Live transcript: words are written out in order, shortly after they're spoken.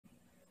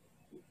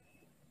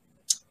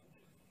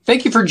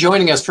Thank you for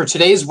joining us for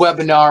today's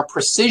webinar,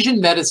 Precision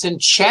Medicine,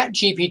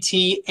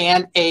 ChatGPT,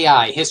 and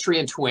AI, History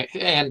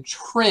and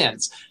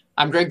Trends.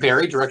 I'm Greg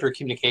Berry, Director of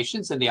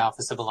Communications in the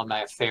Office of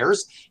Alumni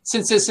Affairs.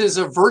 Since this is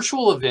a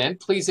virtual event,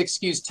 please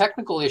excuse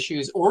technical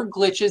issues or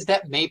glitches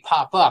that may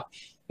pop up.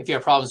 If you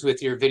have problems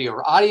with your video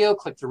or audio,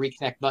 click the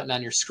reconnect button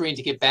on your screen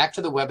to get back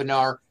to the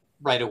webinar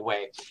right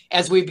away.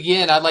 As we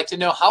begin, I'd like to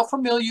know how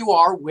familiar you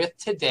are with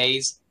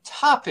today's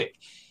topic.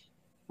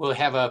 We'll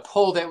have a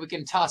poll that we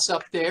can toss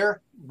up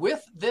there.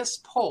 With this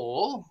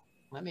poll,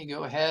 let me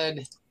go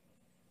ahead.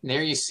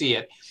 There you see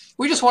it.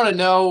 We just want to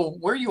know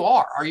where you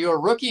are. Are you a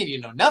rookie and you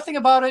know nothing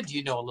about it? Do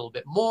you know a little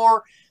bit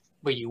more,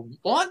 but you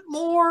want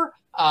more?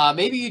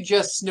 Maybe you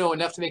just know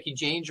enough to make you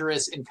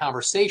dangerous in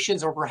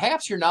conversations, or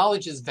perhaps your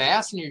knowledge is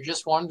vast and you're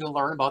just wanting to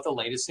learn about the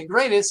latest and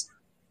greatest.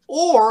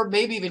 Or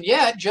maybe even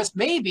yet, just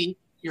maybe,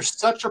 you're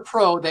such a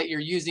pro that you're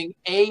using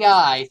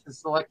AI to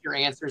select your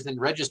answers and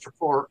register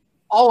for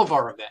all of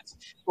our events.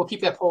 We'll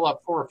keep that poll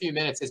up for a few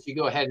minutes as you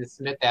go ahead and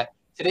submit that.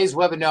 Today's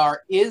webinar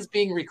is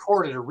being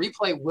recorded. A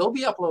replay will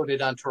be uploaded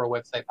onto our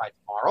website by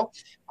tomorrow.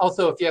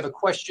 Also, if you have a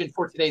question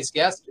for today's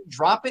guest,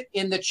 drop it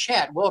in the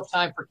chat. We'll have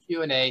time for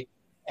Q&A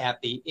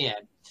at the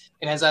end.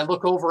 And as I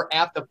look over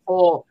at the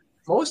poll,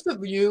 most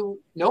of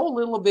you know a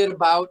little bit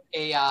about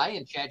AI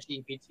and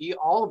ChatGPT,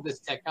 all of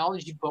this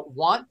technology, but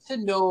want to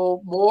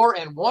know more.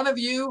 And one of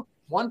you,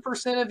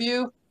 1% of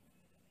you,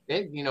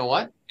 you know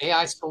what?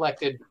 AI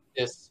selected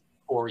this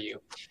for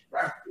you.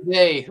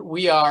 Today,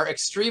 we are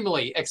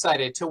extremely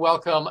excited to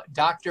welcome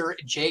Dr.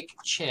 Jake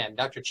Chen.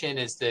 Dr. Chen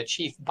is the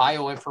Chief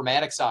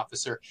Bioinformatics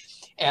Officer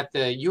at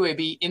the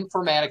UAB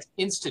Informatics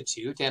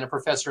Institute and a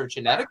professor of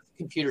genetics,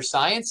 computer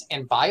science,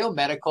 and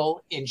biomedical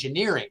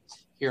engineering.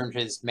 He earned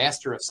his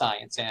Master of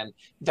Science and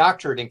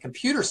doctorate in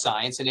computer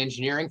science and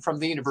engineering from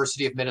the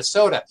University of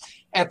Minnesota.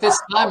 At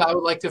this time, I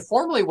would like to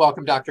formally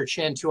welcome Dr.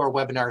 Chen to our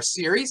webinar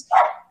series.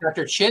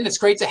 Dr. Chen, it's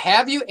great to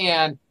have you,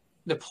 and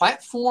the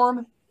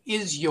platform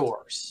is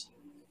yours.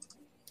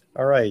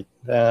 All right.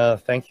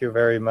 Thank you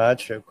very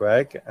much,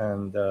 Greg.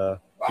 And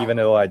even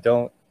though I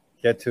don't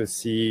get to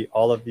see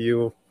all of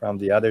you from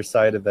the other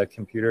side of the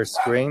computer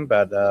screen,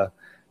 but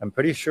I'm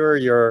pretty sure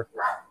you're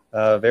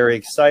very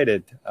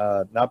excited,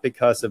 not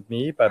because of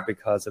me, but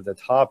because of the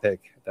topic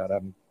that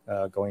I'm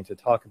going to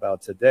talk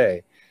about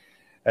today.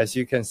 As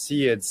you can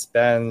see, it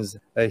spans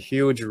a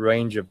huge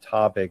range of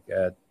topics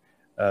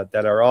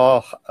that are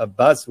all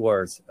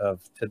buzzwords of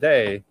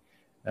today.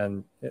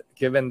 And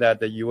given that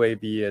the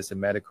UAB is a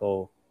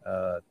medical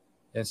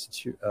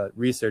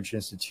research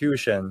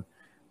institution,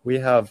 we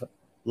have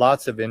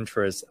lots of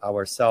interest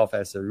ourselves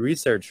as a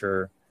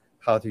researcher,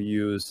 how to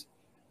use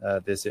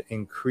this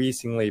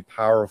increasingly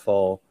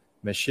powerful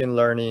machine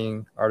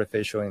learning,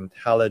 artificial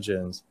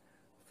intelligence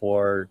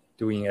for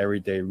doing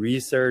everyday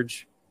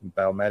research,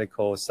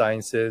 biomedical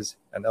sciences,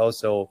 and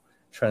also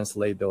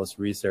translate those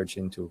research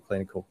into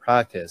clinical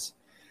practice.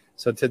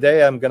 So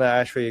today I'm going to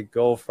actually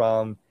go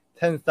from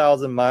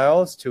 10,000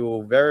 miles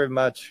to very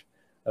much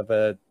of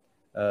a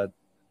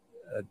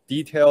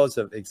details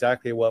of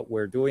exactly what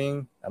we're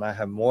doing. And I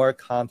have more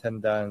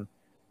content than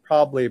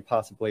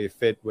possibly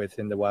fit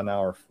within the 1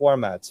 hour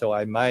format. So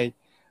I might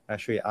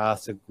actually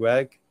ask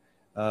Greg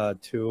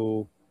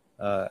to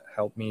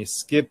help me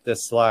skip the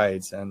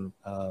slides and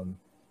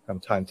from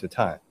time to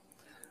time.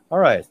 All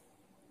right.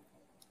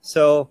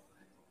 So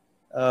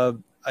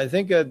I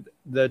think the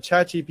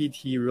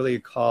ChatGPT really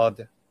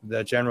caught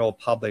the general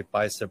public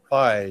by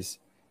surprise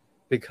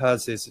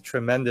because it's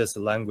tremendous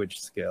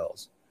language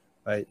skills,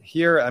 right?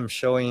 Here I'm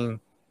showing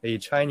a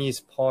Chinese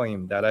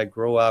poem that I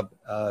grew up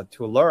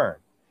to learn.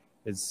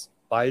 It's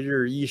白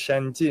日依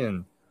山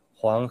尽，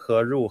黄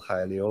河入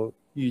海流，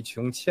欲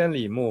穷千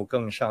里目，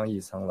更上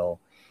一层楼.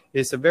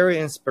 It's a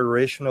very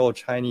inspirational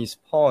Chinese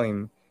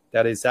poem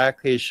that is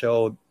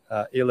actually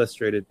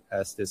illustrated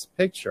as this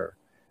picture.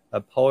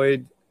 A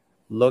poet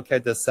look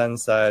at the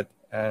sunset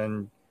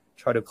and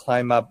try to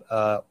climb up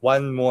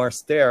one more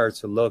stair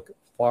to look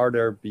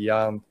farther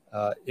beyond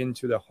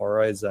into the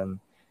horizon.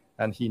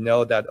 And he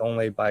know that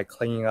only by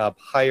climbing up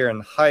higher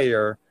and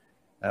higher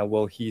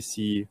will he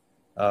see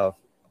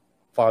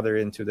farther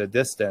into the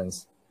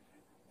distance.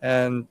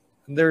 And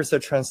there's a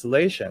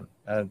translation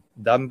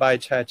done by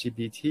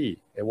ChatGPT.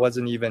 It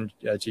wasn't even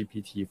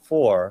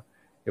GPT-4.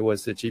 It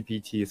was the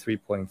GPT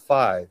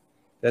 3.5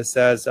 that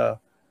says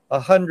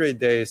 100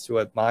 days to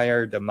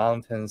admire the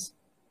mountains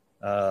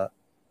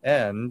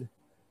and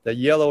the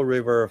yellow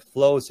river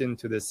flows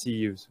into the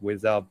seas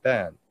without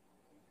bend.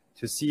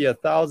 To see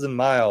 1,000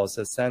 miles,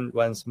 ascend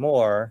once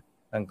more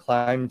and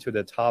climb to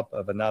the top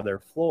of another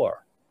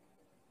floor.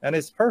 And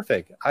it's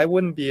perfect. I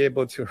wouldn't be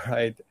able to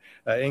write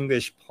an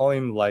English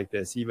poem like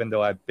this, even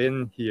though I've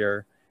been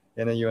here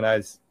in the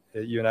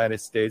United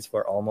States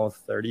for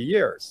almost 30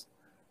 years,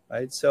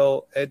 right?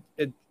 So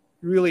it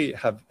really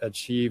have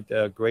achieved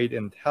a great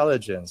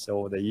intelligence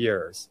over the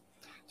years,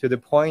 to the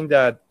point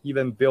that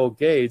even Bill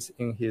Gates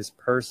in his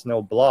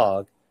personal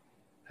blog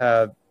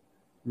have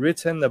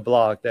written a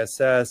blog that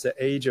says the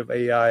age of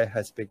AI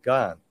has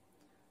begun.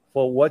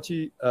 For what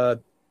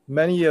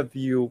many of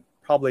you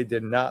probably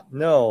did not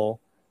know,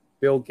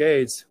 Bill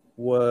Gates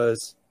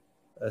was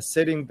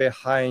sitting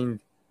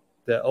behind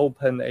the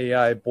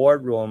OpenAI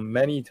boardroom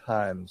many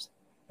times,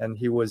 and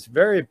he was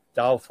very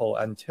doubtful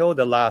until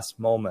the last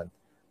moment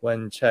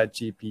when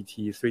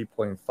ChatGPT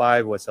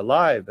 3.5 was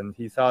alive, and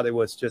he thought it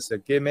was just a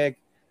gimmick,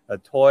 a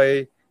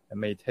toy, and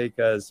may take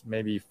us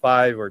maybe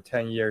 5 or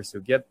 10 years to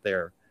get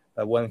there.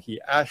 But when he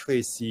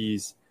actually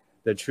sees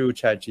the true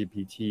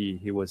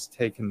ChatGPT, he was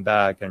taken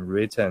back and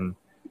written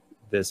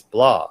this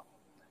blog.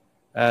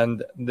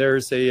 And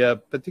there's a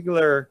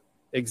particular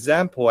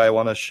example I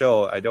want to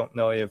show. I don't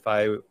know if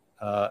I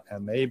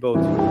am able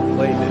to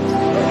play this.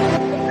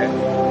 Okay.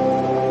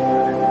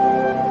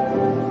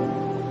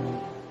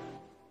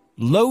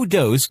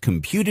 Low-dose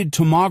computed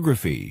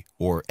tomography,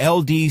 or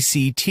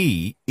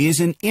LDCT, is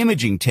an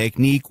imaging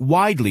technique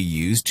widely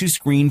used to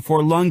screen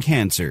for lung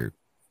cancer.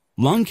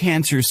 Lung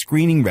cancer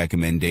screening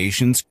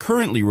recommendations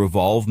currently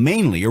revolve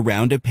mainly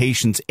around a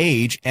patient's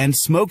age and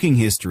smoking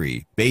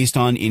history based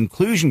on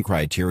inclusion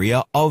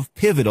criteria of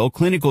pivotal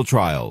clinical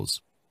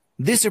trials.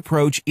 This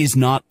approach is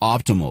not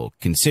optimal,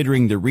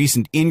 considering the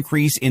recent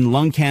increase in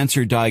lung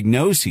cancer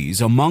diagnoses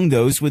among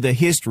those with a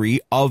history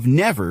of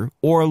never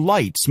or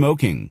light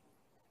smoking.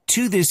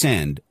 To this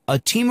end, a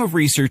team of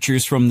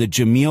researchers from the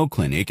Jameel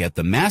Clinic at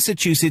the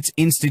Massachusetts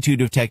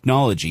Institute of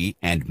Technology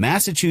and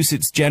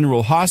Massachusetts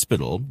General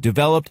Hospital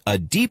developed a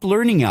deep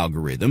learning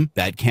algorithm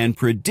that can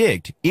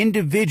predict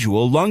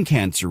individual lung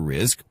cancer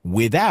risk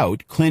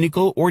without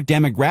clinical or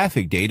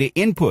demographic data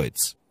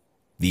inputs.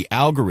 The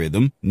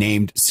algorithm,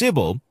 named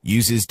Sybil,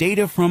 uses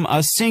data from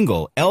a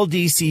single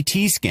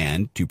LDCT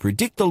scan to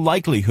predict the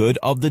likelihood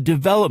of the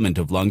development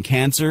of lung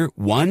cancer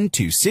 1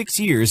 to 6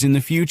 years in the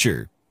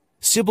future.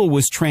 Sybil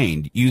was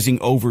trained using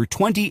over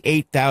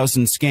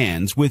 28,000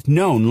 scans with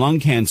known lung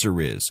cancer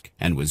risk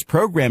and was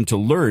programmed to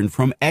learn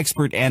from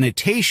expert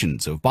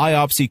annotations of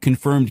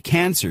biopsy-confirmed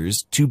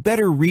cancers to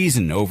better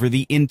reason over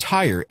the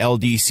entire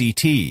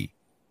LDCT.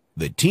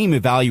 The team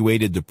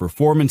evaluated the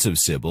performance of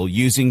Sybil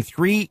using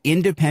 3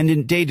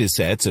 independent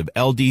datasets of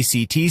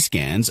LDCT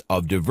scans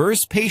of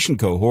diverse patient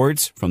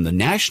cohorts from the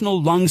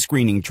National Lung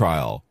Screening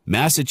Trial,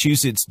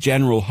 Massachusetts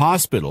General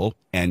Hospital,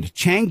 and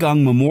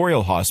Changgung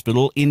Memorial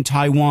Hospital in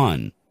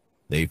Taiwan.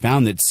 They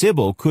found that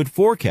Sybil could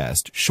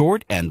forecast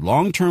short and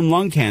long-term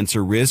lung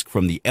cancer risk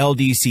from the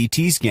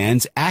LDCT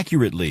scans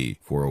accurately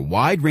for a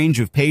wide range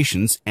of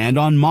patients and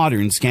on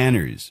modern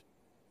scanners.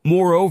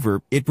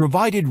 Moreover, it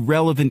provided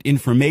relevant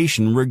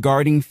information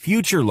regarding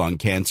future lung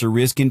cancer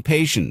risk in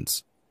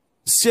patients.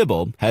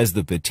 Sybil has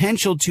the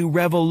potential to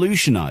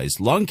revolutionize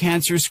lung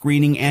cancer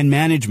screening and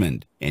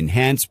management,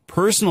 enhance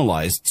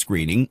personalized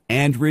screening,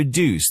 and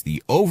reduce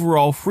the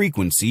overall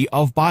frequency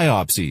of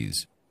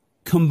biopsies.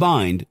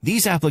 Combined,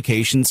 these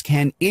applications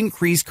can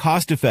increase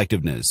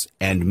cost-effectiveness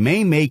and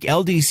may make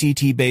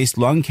LDCT-based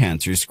lung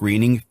cancer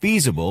screening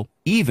feasible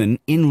even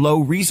in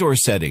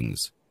low-resource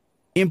settings.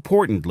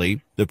 Importantly,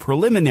 the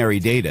preliminary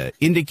data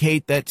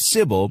indicate that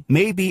Sybil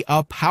may be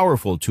a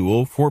powerful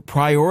tool for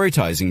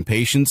prioritizing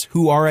patients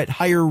who are at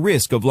higher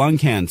risk of lung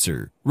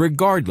cancer,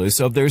 regardless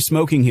of their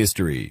smoking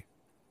history.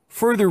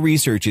 Further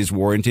research is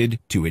warranted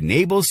to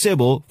enable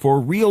Sybil for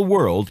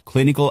real-world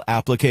clinical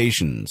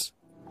applications.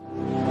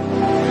 All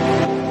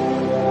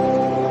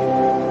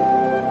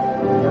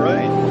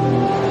right.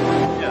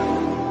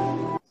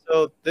 Yeah.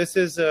 So this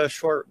is a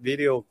short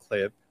video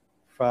clip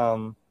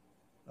from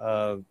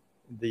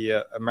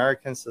the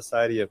American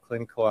Society of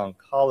Clinical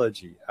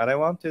Oncology. And I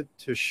wanted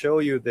to show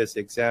you this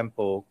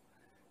example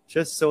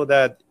just so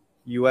that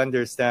you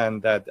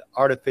understand that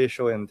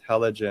artificial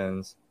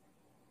intelligence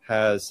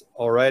has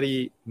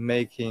already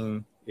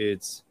making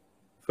its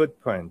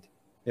footprint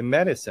in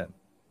medicine.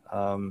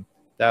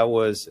 That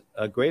was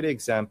a great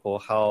example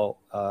how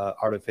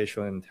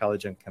artificial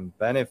intelligence can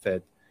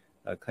benefit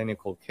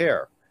clinical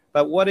care.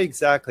 But what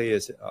exactly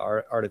is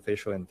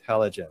artificial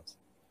intelligence?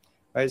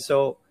 Right,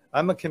 so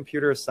I'm a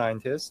computer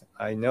scientist.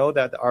 I know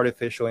that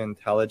artificial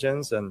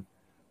intelligence, and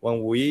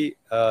when we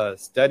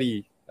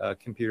study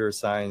computer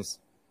science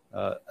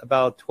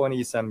about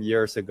 20-some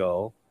years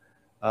ago,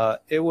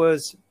 it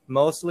was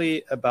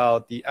mostly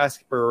about the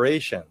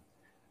aspiration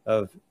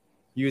of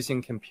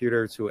using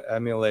computer to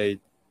emulate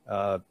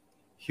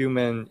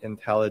human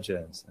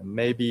intelligence. And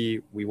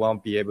maybe we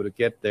won't be able to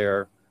get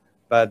there,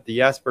 but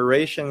the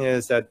aspiration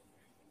is that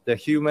the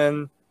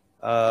human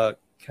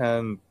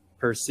can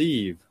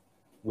perceive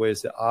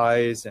with the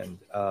eyes and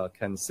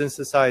can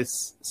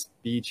synthesize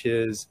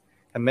speeches,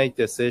 can make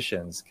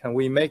decisions. Can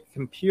we make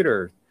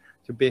computers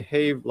to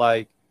behave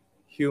like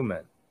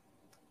human?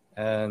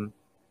 And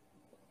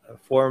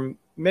for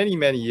many,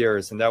 many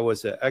years, and that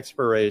was an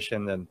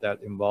exploration and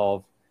that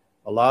involved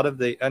a lot of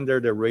the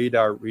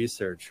under-the-radar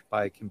research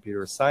by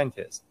computer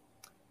scientists.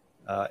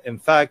 In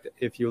fact,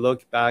 if you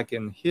look back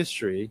in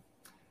history,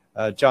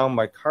 John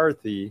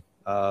McCarthy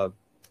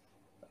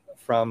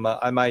from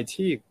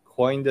MIT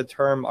coined the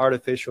term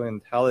artificial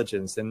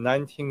intelligence in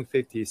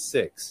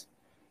 1956.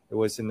 It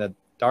was in the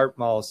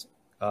Dartmouth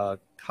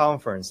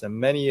conference, and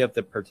many of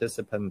the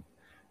participants,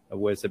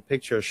 with the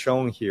picture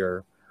shown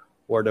here,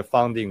 were the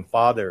founding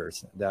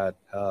fathers that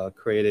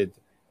created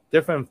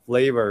different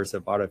flavors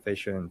of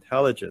artificial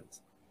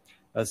intelligence.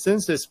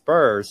 Since its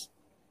birth,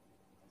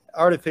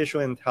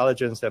 artificial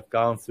intelligence have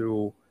gone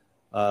through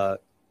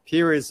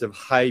periods of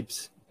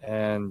hypes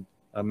and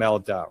a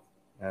meltdown.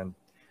 And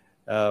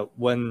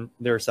when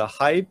there's a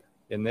hype,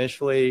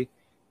 initially,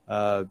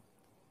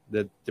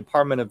 the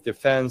Department of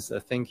Defense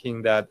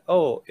thinking that,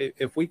 oh,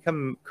 if we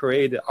can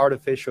create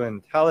artificial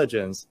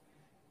intelligence,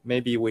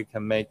 maybe we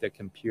can make the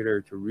computer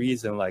to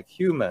reason like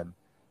human.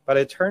 But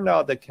it turned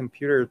out that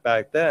computers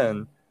back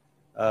then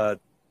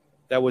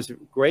that was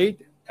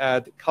great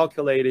at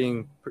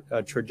calculating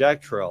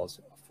trajectories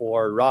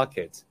for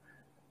rockets,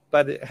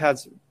 but it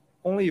has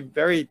only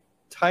very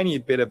tiny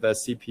bit of a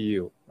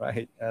CPU,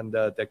 right? And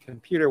the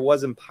computer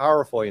wasn't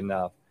powerful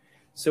enough.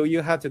 So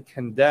you had to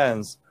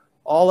condense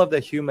all of the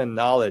human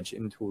knowledge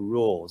into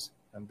rules,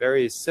 a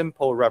very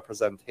simple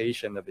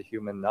representation of the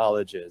human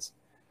knowledges.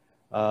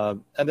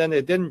 And then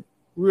it didn't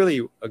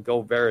really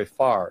go very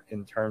far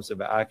in terms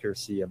of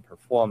accuracy and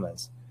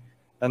performance.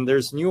 And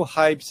there's new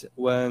hypes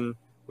when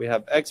we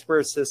have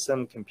expert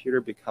system,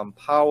 computer become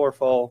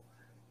powerful,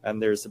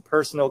 and there's a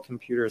personal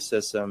computer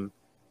system.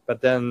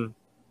 But then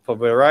for a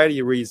variety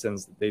of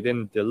reasons, they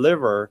didn't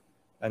deliver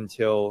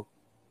until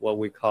what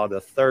we call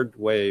the third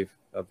wave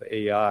of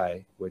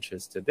AI, which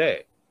is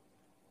today.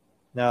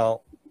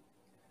 Now,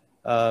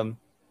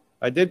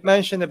 I did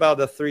mention about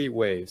the three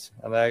waves,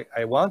 and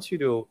I want you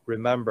to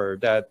remember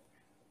that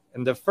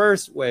in the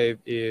first wave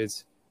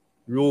is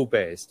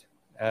rule-based.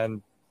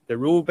 And the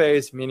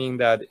rule-based meaning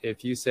that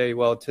if you say,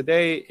 well,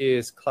 today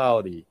is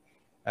cloudy,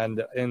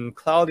 and in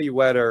cloudy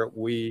weather,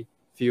 we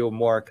feel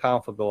more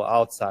comfortable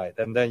outside.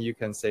 And then you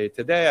can say,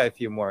 today I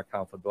feel more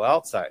comfortable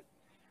outside,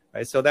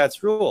 right? So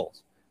that's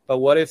rules. But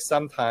what if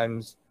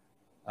sometimes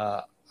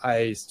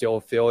I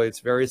still feel it's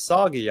very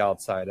soggy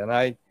outside,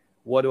 and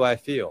what do I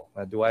feel?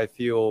 Do I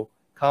feel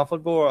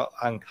comfortable or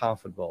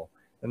uncomfortable?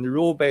 And the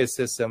rule-based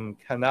system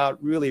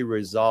cannot really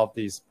resolve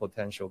these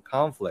potential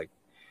conflict.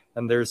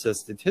 And there's a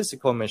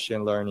statistical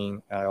machine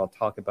learning, and I'll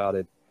talk about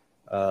it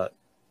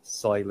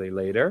slightly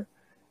later,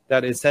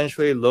 that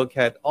essentially look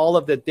at all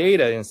of the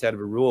data instead of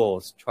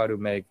rules, try to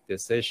make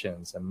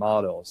decisions and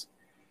models.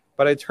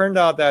 But it turned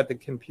out that the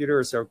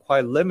computers are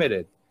quite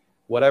limited.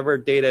 Whatever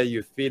data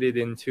you feed it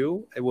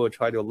into, it will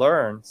try to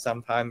learn.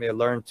 Sometimes it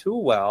learns too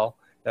well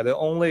that it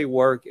only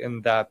work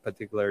in that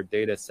particular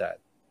data set.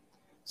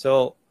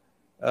 So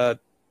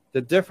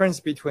the difference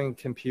between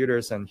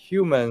computers and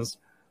humans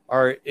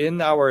are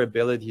in our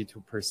ability to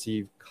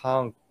perceive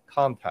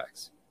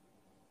context.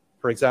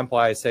 For example,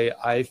 I say,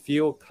 I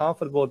feel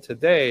comfortable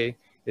today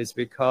is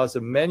because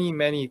of many,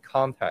 many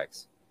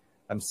contexts.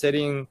 I'm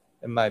sitting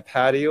in my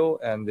patio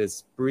and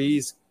this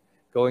breeze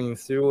going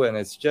through, and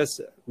it's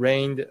just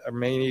rained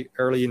maybe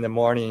early in the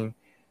morning,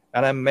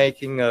 and I'm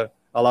making a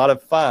lot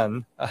of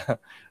fun,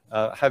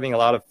 having a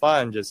lot of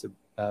fun just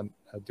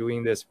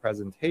doing this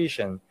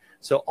presentation.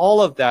 So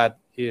all of that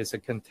is a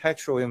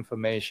contextual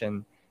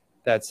information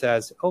that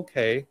says,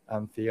 okay,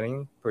 I'm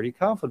feeling pretty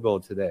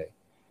comfortable today.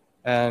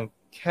 And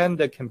can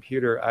the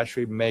computer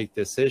actually make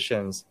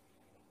decisions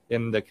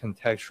in the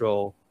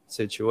contextual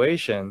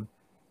situation?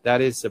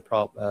 That is the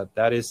problem.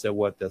 That is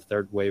what the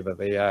third wave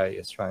of AI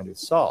is trying to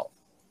solve,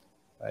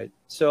 right?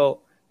 So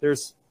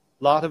there's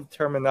a lot of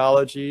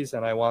terminologies,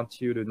 and I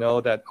want you to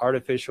know that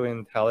artificial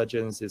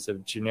intelligence is a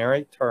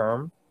generic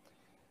term.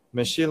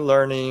 Machine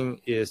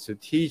learning is to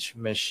teach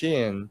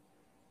machine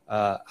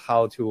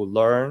how to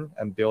learn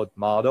and build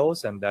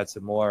models, and that's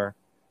a more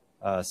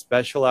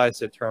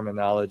specialized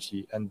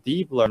terminology. And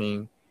deep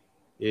learning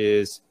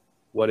is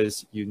what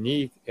is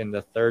unique in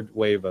the third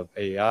wave of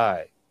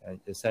AI, and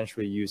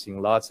essentially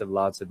using lots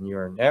of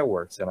neural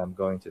networks. And I'm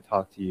going to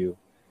talk to you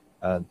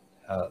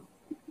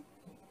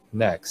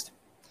next.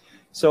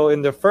 So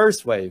in the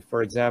first wave,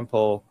 for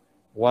example,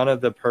 one of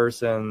the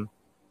person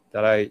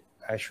that I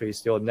actually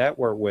still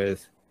network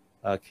with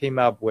came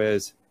up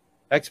with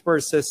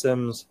expert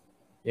systems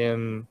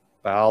in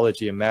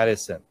biology and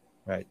medicine,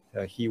 right?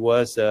 He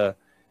was a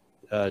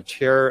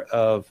chair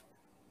of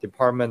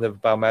Department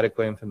of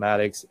Biomedical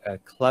Informatics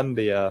at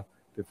Columbia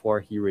before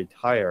he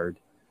retired.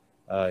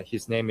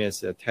 His name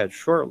is Ted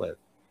Shortlift.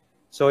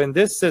 So in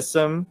this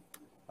system,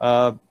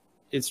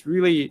 it's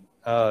really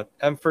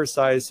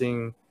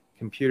emphasizing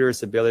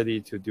computers'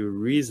 ability to do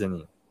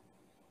reasoning.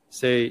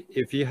 Say,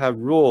 if you have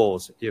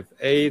rules, if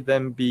A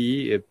then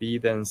B, if B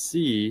then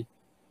C,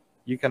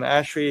 you can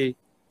actually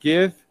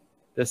give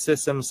the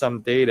system some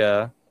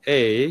data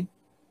A,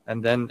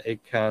 and then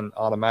it can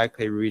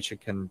automatically reach a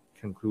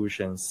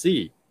conclusion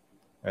C.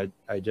 Right?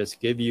 I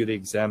just give you the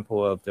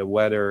example of the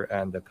weather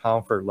and the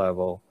comfort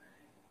level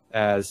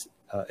as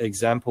an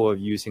example of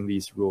using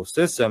these rule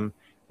system.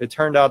 It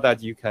turned out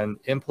that you can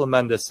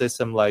implement a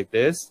system like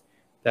this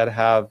that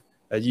have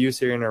a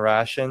user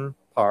interaction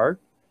part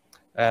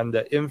and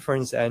the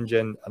inference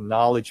engine, a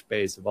knowledge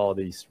base of all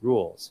these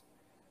rules.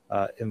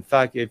 In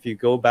fact, if you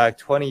go back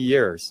 20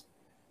 years,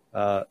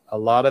 a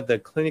lot of the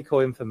clinical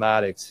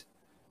informatics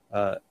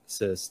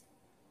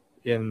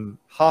in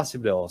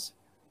hospitals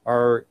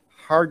are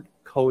hard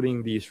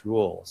coding these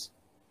rules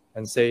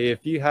and say,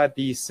 if you had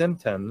these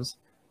symptoms,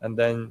 and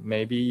then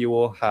maybe you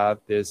will have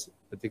this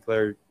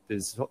particular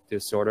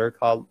disorder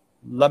called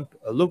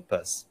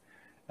lupus.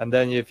 And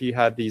then if you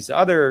had these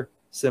other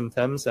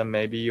symptoms, and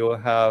maybe you'll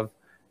have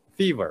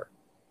fever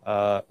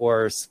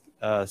or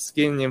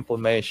skin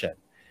inflammation.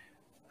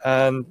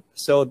 And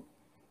so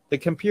the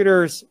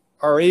computers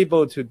are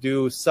able to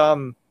do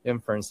some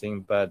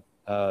inferencing, but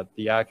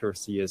the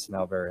accuracy is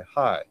not very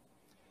high.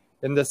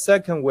 In the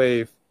second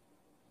wave,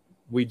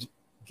 we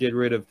get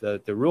rid of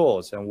the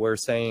rules, and we're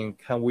saying,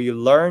 can we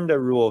learn the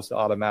rules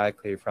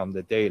automatically from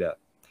the data?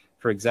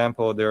 For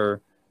example,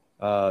 there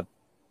are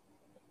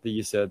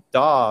these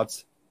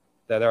dots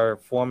that are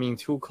forming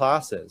two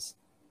classes,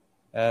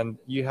 and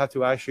you have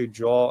to actually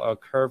draw a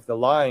curved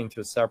line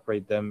to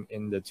separate them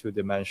in the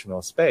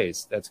two-dimensional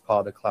space. That's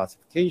called a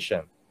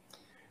classification,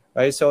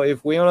 right? So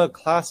if we want to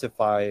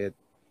classify it,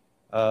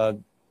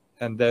 and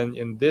then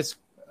in this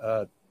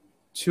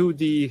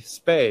 2D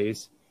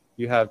space,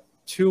 you have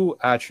two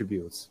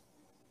attributes,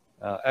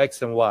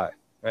 X and Y,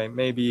 right?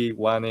 Maybe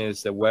one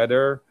is the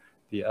weather,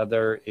 the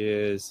other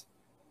is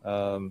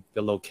the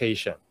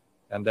location.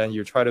 And then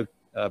you try to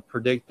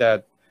predict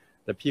that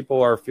the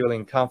people are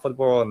feeling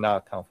comfortable or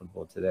not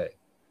comfortable today.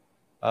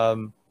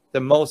 The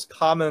most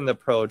common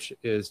approach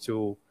is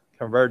to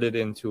convert it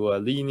into a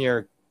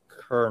linear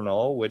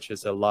kernel, which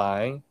is a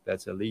line,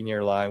 that's a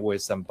linear line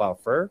with some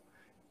buffer,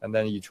 and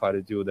then you try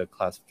to do the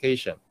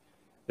classification.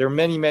 There are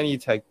many, many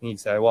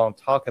techniques. I won't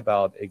talk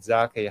about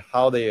exactly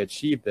how they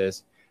achieve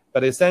this,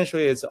 but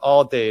essentially it's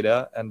all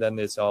data, and then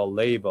it's all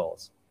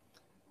labels.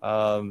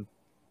 And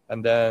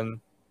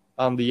then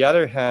on the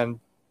other hand,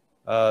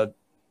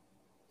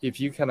 if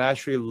you can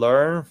actually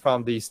learn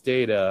from these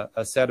data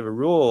a set of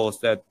rules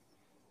that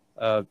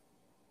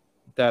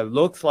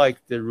looks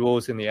like the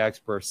rules in the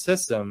expert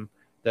system,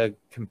 the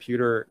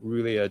computer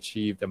really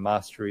achieved the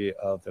mastery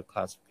of the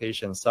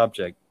classification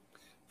subject.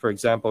 For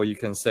example, you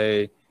can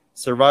say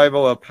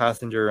survival of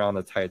passenger on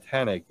the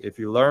Titanic. If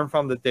you learn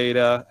from the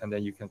data, and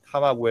then you can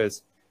come up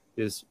with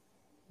this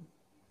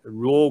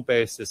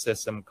rule-based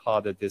system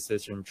called the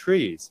decision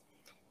trees.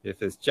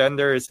 If its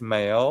gender is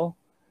male,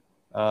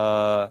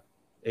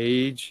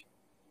 age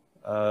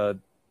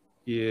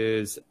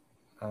is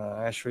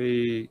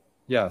actually,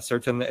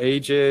 certain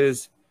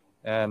ages,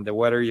 and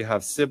whether you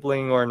have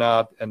sibling or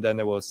not, and then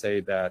it will say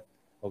that,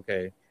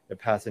 okay, the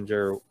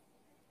passenger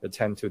will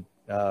tend to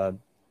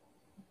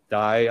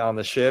die on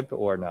the ship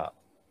or not.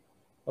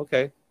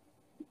 Okay,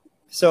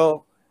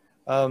 so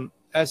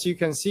as you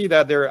can see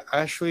that there are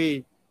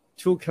actually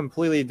two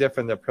completely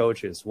different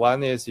approaches.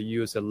 One is to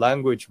use a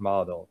language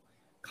model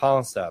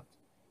concept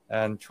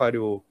and try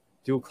to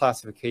do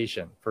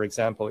classification. For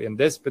example, in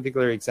this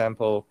particular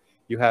example,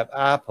 you have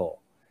Apple,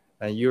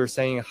 and you're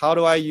saying, how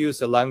do I use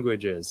the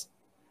languages?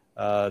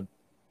 And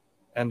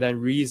then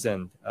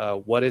reason,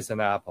 what is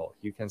an apple?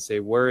 You can say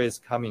where it's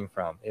coming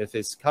from. If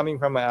it's coming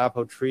from an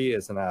apple tree,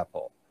 it's an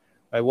apple.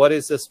 Right? What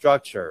is the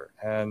structure?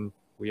 And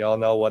we all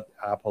know what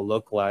apple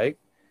look like.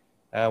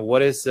 And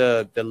what is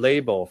the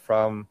label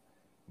from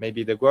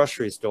maybe the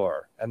grocery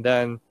store? And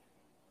then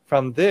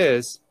from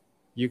this,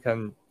 you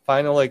can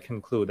finally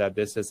conclude that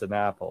this is an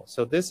apple.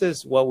 So this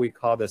is what we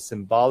call the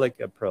symbolic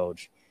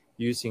approach,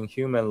 using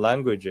human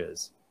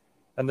languages.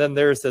 And then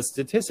there's a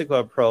statistical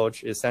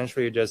approach,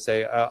 essentially just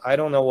say, I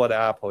don't know what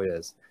apple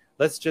is.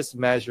 Let's just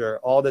measure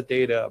all the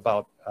data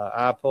about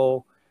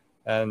apple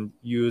and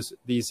use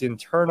these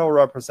internal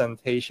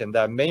representation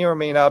that may or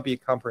may not be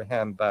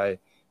comprehended by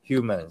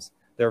humans.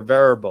 They're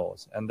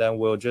variables, and then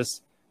we'll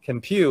just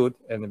compute,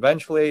 and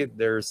eventually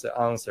there's the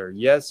answer,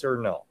 yes or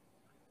no.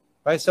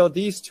 Right? So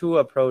these two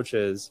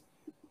approaches,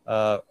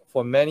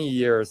 for many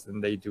years,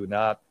 and they do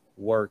not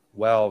work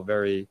well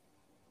very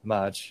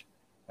much.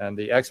 And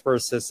the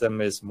expert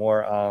system is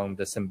more on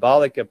the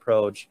symbolic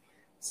approach.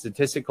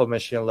 Statistical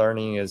machine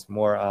learning is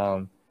more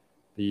on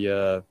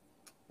the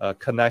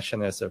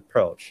connectionist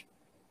approach.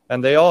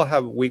 And they all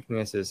have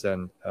weaknesses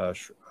and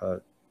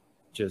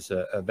just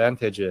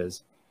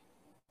advantages.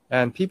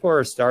 And people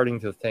are starting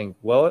to think,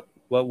 well,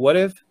 what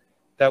if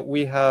that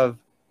we have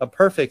a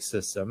perfect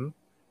system,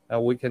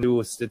 and we can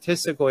do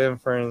statistical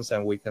inference,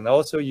 and we can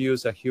also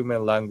use a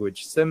human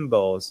language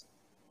symbols,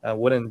 and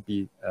wouldn't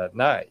be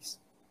nice?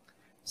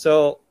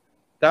 So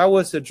that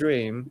was a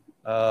dream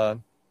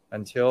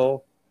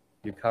until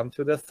you come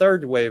to the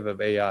third wave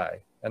of AI.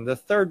 And the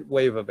third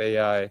wave of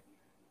AI,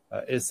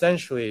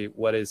 essentially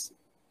what is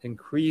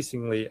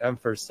increasingly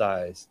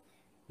emphasized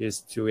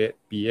is to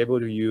be able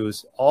to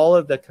use all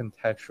of the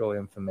contextual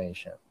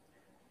information.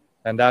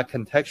 And that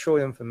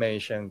contextual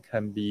information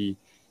can be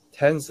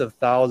tens of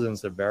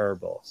thousands of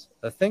variables.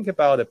 Think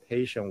about a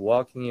patient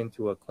walking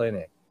into a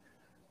clinic.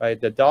 Right?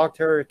 The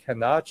doctor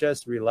cannot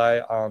just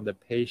rely on the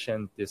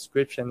patient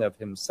description of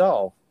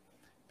himself,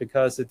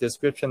 because the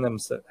description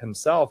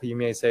himself, he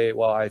may say,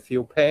 well, I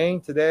feel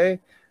pain today.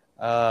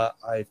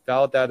 I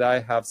felt that I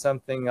have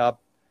something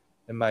up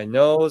in my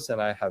nose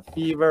and I have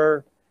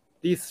fever.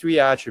 These three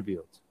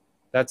attributes,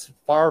 that's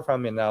far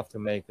from enough to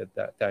make a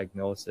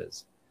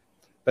diagnosis.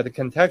 But the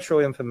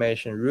contextual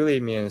information really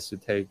means to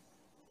take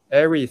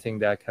everything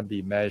that can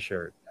be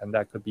measured, and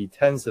that could be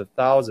tens of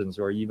thousands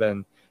or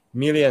even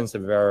millions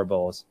of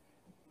variables,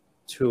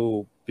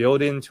 to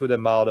build into the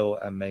model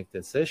and make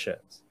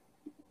decisions.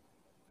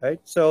 Right?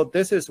 So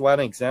this is one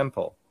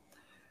example.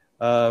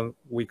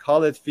 We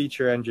call it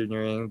feature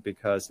engineering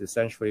because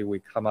essentially we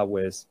come up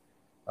with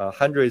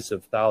hundreds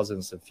of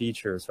thousands of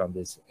features from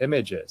these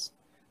images.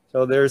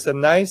 So there's a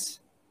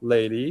nice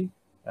lady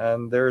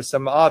and there are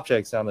some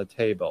objects on the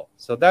table.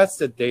 So that's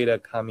the data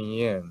coming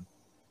in.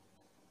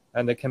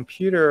 And the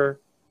computer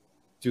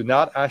do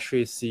not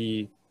actually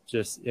see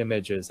just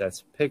images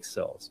as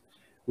pixels.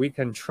 We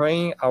can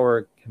train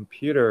our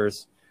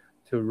computers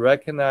to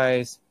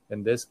recognize,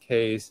 in this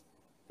case,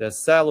 the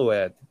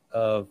silhouette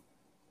of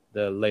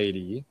the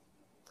lady.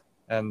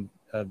 And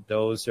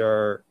those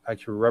are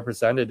actually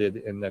represented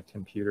in the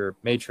computer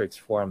matrix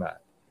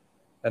format.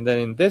 And then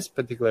in this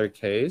particular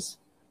case,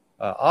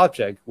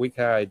 object, we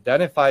can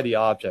identify the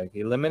object,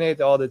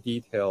 eliminate all the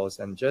details,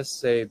 and just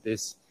say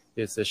this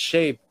is the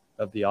shape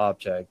of the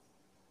object.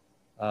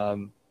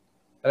 And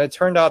it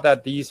turned out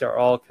that these are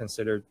all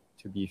considered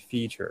to be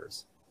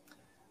features.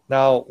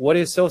 Now, what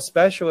is so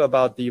special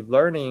about deep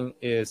learning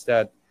is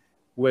that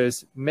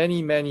with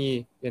many,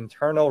 many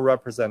internal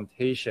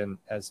representation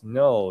as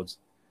nodes,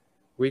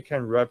 we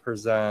can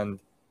represent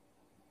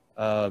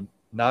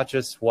not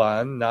just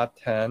one, not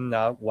 10,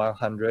 not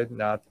 100,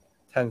 not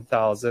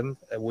 10,000.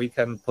 We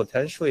can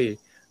potentially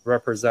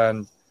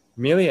represent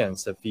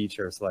millions of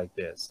features like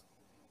this.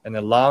 And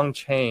a long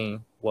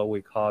chain, what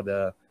we call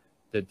the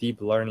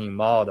deep learning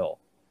model.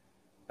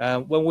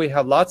 And when we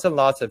have lots and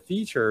lots of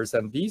features,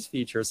 and these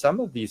features, some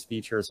of these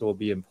features will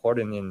be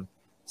important in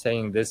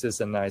saying this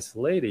is a nice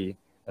lady,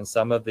 and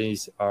some of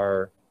these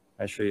are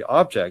actually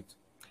object.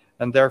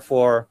 And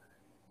therefore,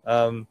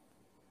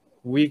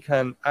 we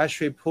can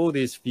actually pull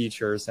these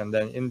features and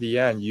then in the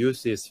end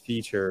use these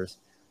features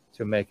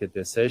to make a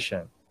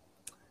decision.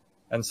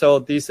 And so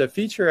these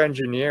feature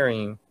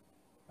engineering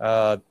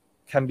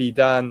can be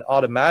done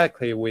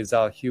automatically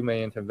without human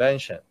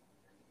intervention.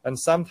 And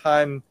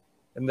sometimes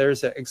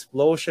there's an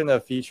explosion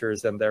of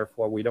features, and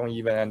therefore we don't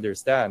even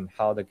understand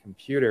how the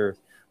computers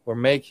were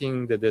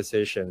making the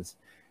decisions.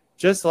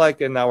 Just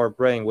like in our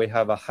brain, we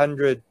have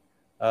 100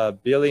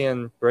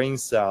 billion brain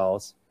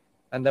cells,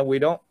 and then we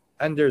don't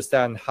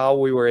understand how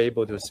we were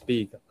able to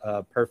speak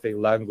perfect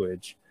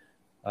language.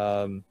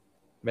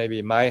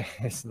 Maybe mine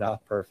is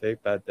not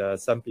perfect, but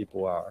some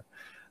people are.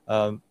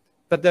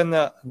 But then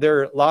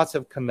there are lots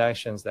of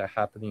connections that are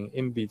happening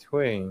in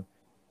between.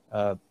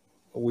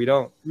 We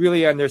don't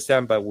really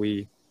understand, but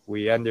we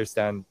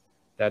understand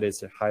that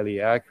it's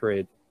highly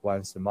accurate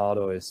once the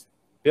model is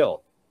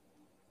built.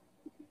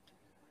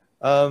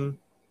 And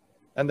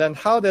then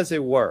how does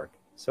it work?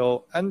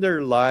 So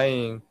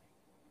underlying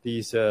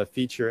these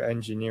feature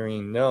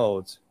engineering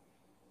nodes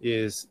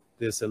is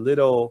this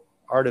little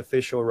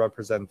artificial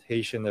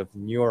representation of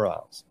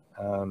neurons.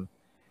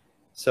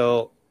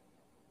 So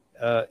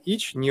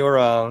each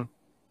neuron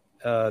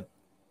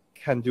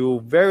can do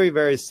very,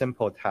 very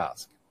simple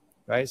tasks,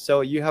 right?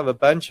 So you have a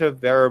bunch of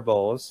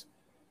variables,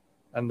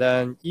 and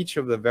then each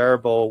of the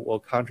variable will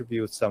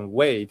contribute some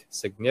weight,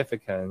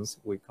 significance,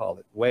 we call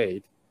it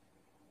weight.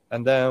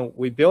 And then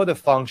we build a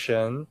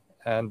function,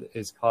 and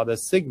it's called a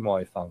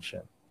sigmoid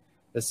function.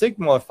 The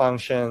sigmoid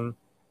function,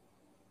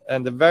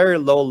 and the very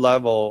low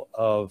level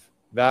of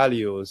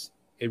values,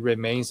 it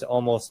remains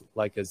almost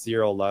like a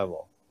zero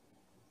level.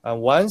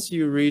 And once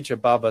you reach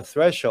above a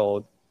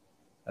threshold,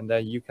 and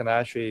then you can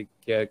actually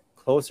get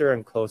closer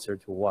and closer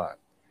to 1.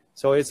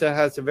 So it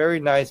has a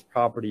very nice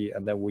property,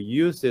 and then we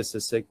use this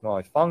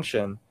sigmoid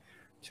function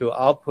to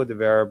output the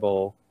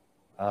variable,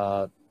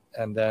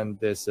 and then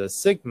this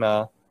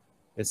sigma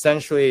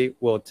essentially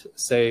will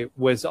say,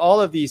 with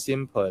all of these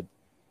input,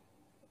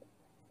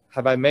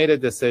 have I made a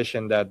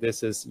decision that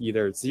this is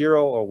either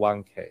 0 or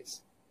 1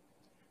 case,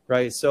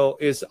 right? So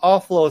it's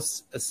awfully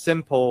a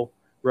simple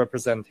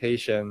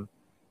representation,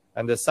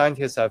 and the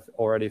scientists have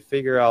already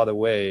figured out a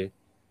way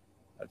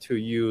to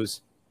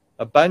use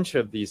a bunch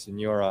of these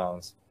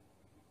neurons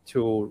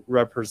to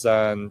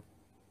represent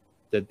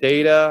the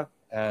data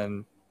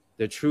and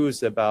the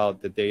truth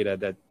about the data,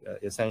 that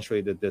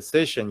essentially the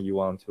decision you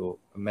want to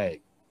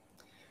make.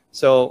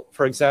 So,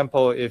 for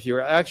example, if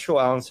your actual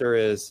answer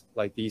is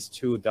like these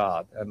 2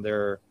 dots, and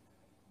there are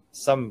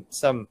some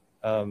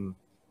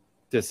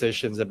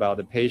decisions about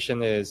the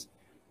patient is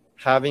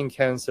having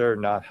cancer,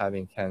 not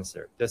having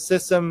cancer, the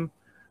system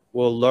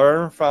will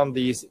learn from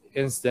these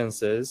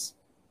instances,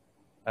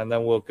 and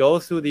then we'll go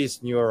through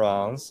these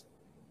neurons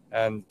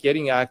and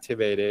getting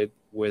activated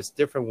with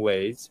different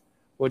weights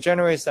will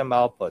generate some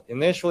output.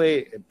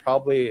 Initially,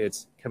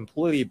 it's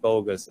completely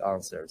bogus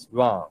answers,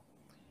 wrong.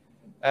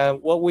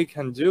 And what we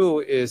can do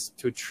is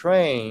to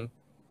train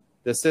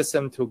the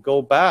system to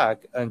go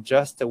back and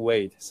adjust the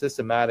weight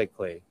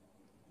systematically,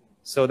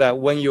 so that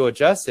when you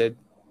adjust it,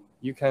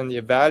 you can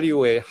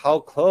evaluate how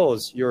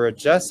close your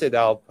adjusted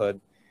output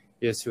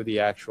is to the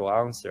actual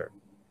answer.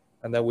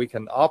 And then we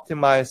can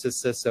optimize the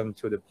system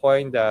to the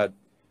point that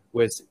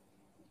with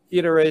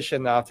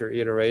iteration after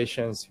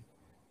iterations,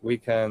 we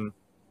can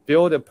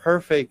build a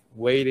perfect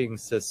weighting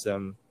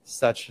system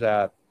such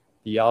that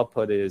the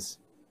output is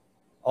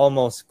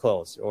almost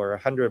close, or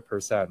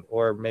 100%,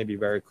 or maybe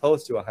very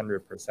close to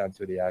 100%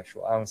 to the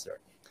actual answer.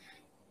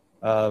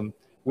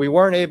 We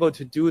weren't able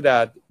to do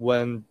that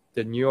when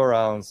the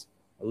neurons,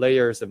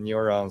 layers of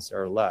neurons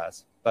are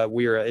less, but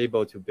we are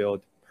able to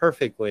build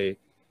perfectly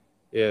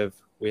if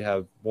we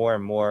have more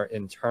and more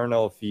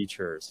internal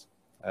features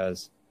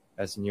as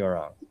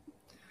neurons.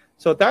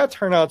 So that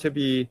turned out to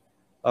be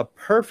a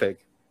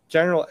perfect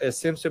it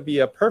seems to be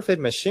a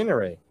perfect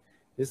machinery.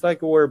 It's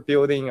like we're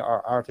building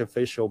our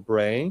artificial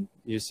brain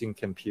using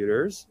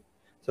computers.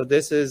 So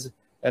this is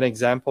an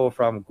example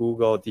from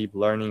Google Deep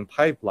Learning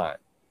Pipeline.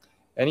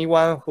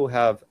 Anyone who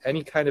have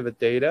any kind of a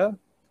data,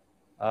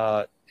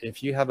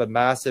 if you have a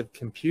massive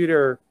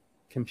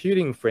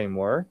computing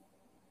framework,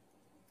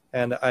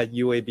 and at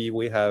UAB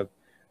we have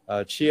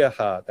Chia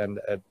Hut, and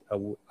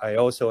I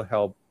also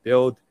help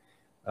build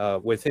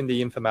within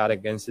the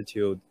Informatics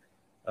Institute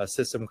a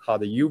system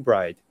called the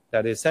U-Bright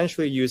that is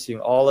essentially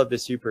using all of the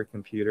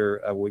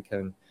supercomputer. We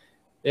can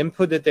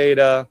input the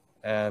data,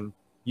 and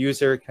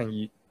user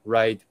can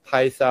write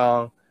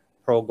Python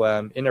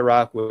program,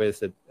 interact with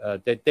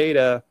the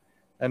data,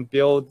 and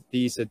build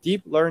these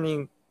deep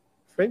learning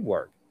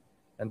framework.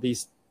 And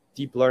these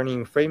deep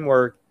learning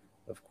framework,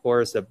 of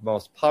course, the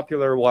most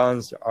popular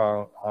ones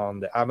are on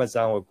the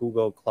Amazon or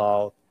Google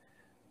Cloud.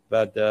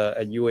 But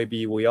at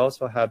UAB, we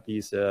also have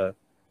these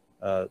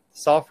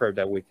software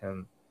that we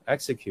can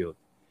execute.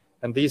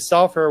 And these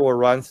software will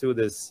run through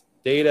this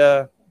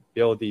data,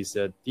 build these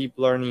deep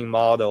learning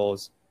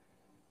models,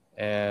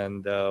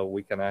 and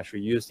we can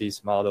actually use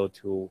these models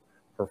to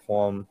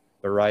perform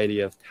a variety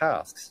of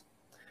tasks.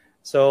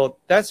 So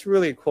that's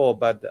really cool,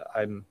 but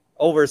I'm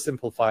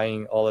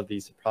oversimplifying all of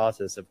these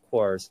processes, of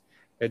course.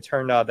 It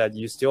turned out that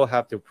you still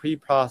have to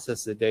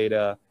pre-process the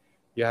data.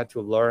 You have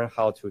to learn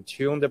how to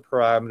tune the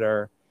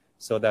parameter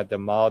so that the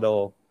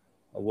model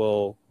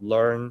will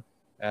learn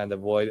and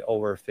avoid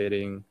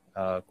overfitting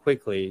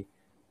quickly.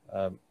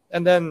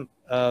 And then,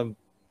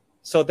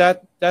 so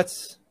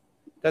that's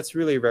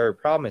really very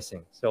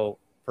promising. So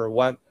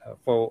for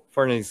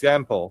an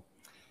example,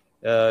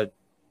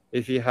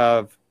 if you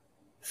have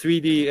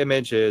 3D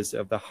images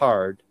of the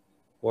heart,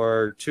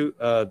 or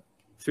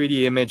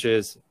 3D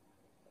images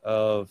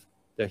of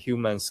the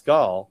human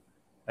skull,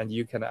 and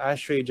you can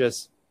actually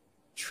just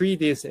treat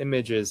these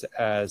images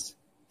as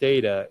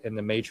data in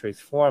the matrix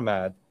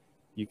format.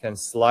 You can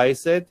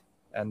slice it,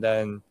 and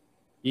then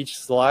each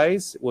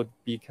slice would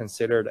be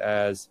considered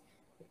as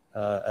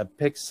a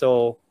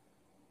pixel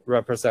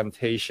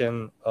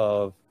representation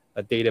of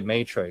a data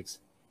matrix.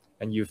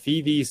 And you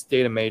feed these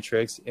data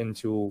matrix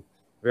into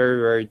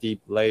very, very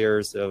deep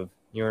layers of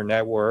neural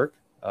network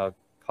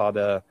called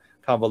a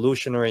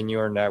convolutionary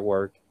neural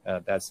network.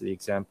 That's the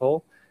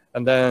example.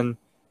 And then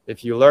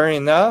if you learn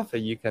enough,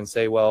 you can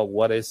say, well,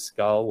 what is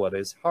skull, what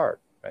is heart,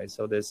 right?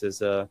 So this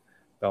is a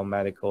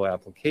biomedical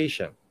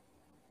application.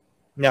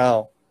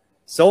 Now,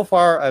 so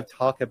far I've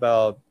talked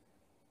about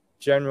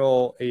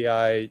general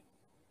AI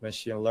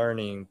machine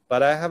learning,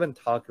 but I haven't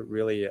talked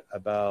really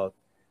about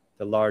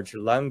the large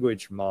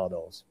language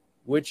models,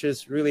 which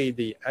is really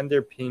the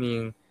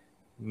underpinning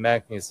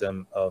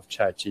mechanism of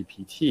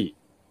ChatGPT.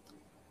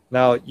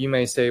 Now, you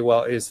may say,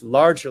 well, is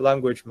large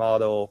language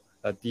model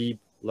a deep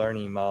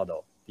learning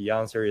model? The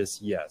answer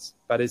is yes,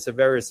 but it's a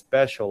very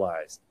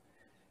specialized,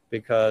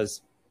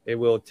 because it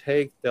will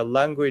take the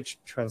language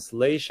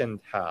translation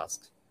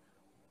task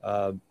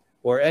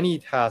or any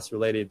task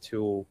related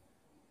to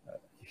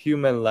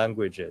human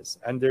languages,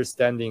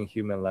 understanding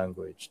human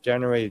language,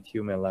 generate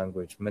human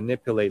language,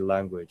 manipulate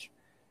language,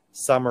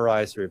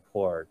 summarize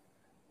report,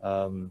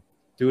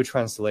 do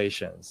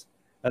translations.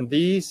 And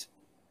these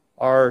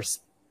are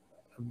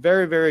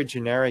very, very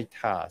generic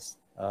tasks.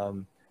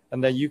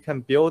 And then you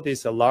can build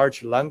this a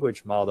large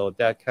language model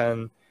that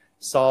can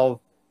solve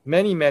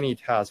many, many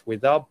tasks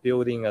without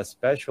building a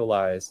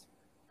specialized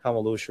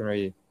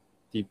convolutionary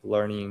deep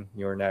learning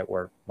neural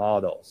network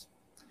models.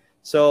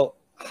 So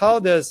how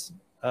does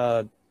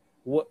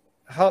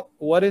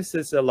what is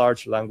this a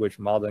large language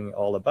modeling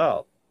all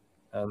about?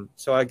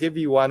 So I'll give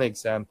you one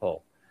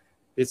example.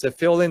 It's a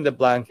fill in the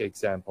blank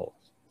example.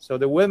 So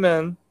the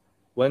women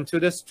went to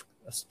the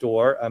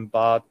store and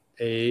bought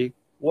a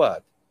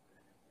what?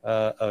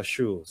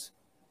 Shoes.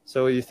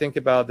 So you think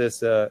about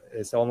this,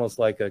 it's almost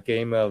like a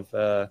game of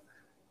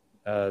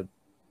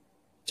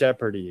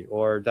Jeopardy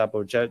or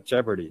double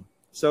Jeopardy.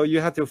 So you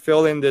have to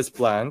fill in this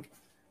blank,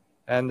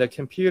 and the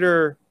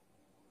computer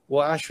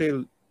will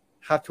actually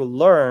have to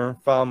learn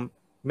from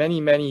many,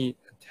 many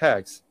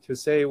texts to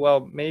say,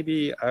 well,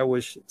 maybe I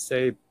would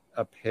say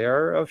a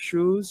pair of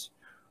shoes,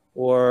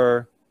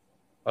 or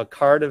a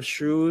cart of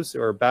shoes,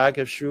 or a bag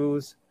of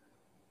shoes.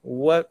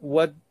 What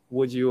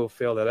would you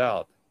fill it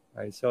out?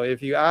 Right? So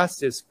if you ask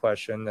this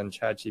question, then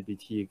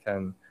ChatGPT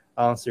can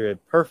answer it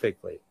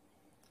perfectly.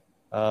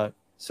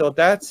 So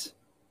that's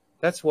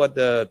what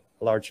the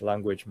large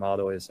language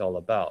model is all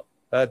about.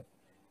 But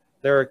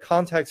there are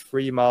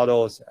context-free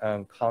models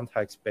and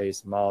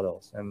context-based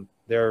models, and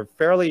they're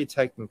fairly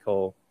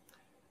technical,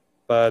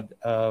 but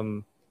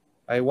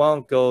I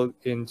won't go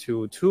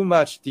into too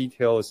much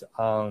details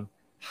on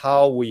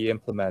how we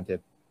implement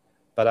it,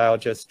 but I'll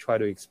just try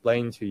to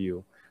explain to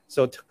you.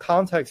 So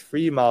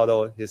context-free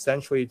model,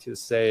 essentially to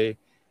say,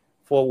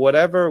 for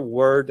whatever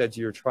word that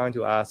you're trying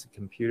to ask the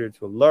computer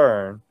to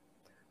learn,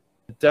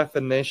 the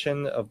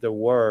definition of the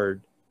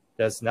word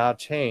does not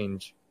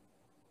change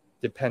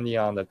depending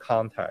on the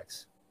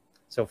context.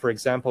 So for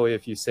example,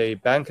 if you say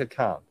bank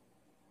account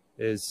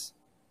is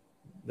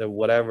the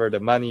whatever the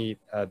money,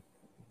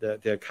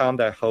 the account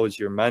that holds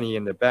your money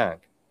in the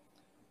bank.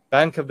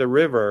 Bank of the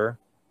river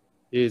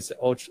is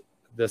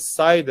the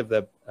side of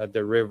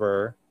the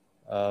river.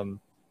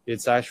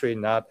 It's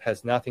actually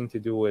has nothing to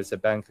do with a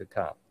bank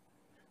account.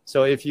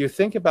 So if you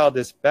think about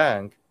this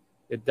bank,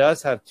 it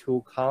does have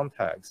two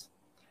contexts.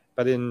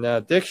 But in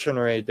a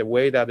dictionary, the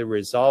way that it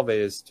resolve it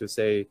is to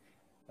say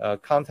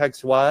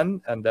context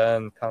 1 and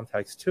then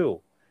context 2.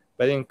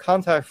 But in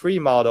context-free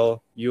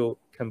model, you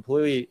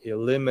completely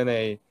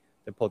eliminate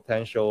the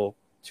potential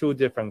two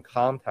different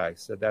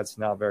contexts. So that's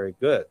not very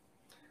good.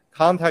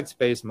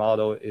 Context-based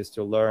model is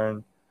to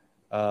learn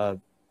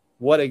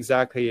what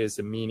exactly is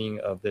the meaning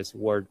of this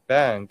word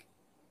bank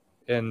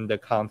in the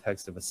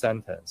context of a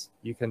sentence.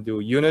 You can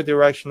do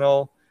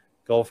unidirectional,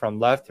 go from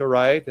left to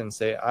right and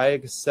say, I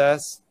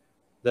access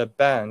the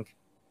bank.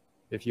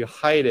 If you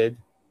hide it,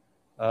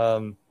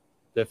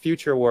 the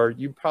future word,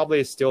 you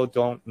probably still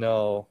don't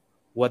know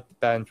what the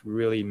bank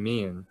really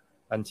mean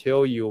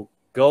until you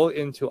go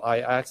into I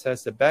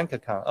access the bank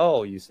account.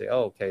 Oh, you say,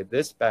 oh, okay,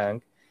 this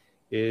bank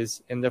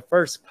is in the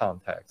first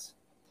context.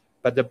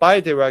 But the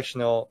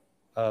bidirectional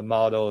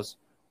models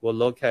will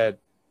look at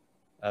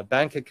a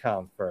bank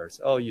account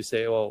first. Oh, you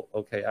say, oh,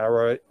 okay, I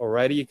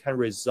already can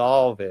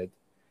resolve it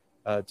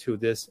to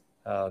this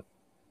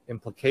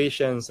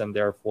implications, and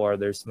therefore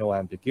there's no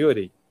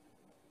ambiguity.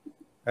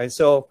 Right.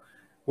 So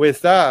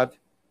with that,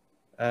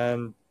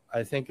 and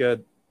I think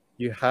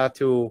you have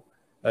to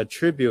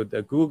attribute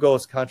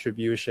Google's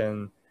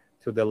contribution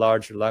to the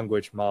large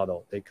language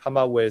model. They come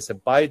up with a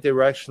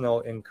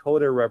bidirectional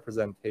encoder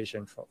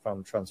representation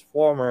from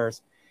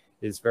transformers.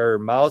 It's very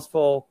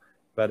mouthful,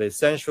 but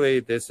essentially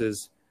this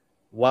is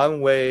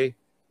one way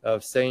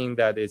of saying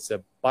that it's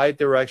a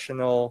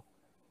bidirectional,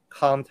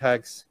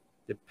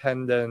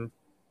 context-dependent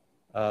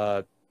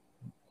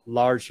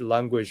large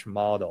language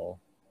model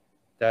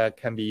that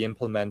can be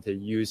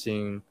implemented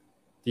using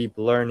deep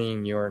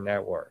learning neural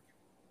network.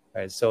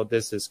 Right? So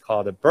this is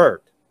called a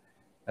BERT.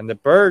 And the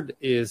BERT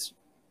is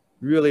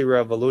really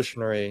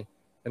revolutionary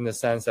in the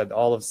sense that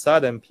all of a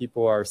sudden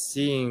people are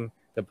seeing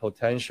the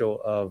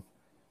potential of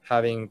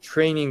having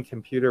training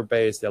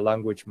computer-based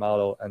language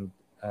model and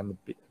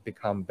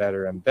become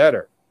better and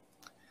better.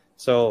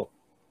 So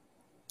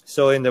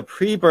in the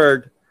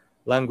pre-BERT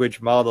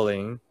language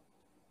modeling,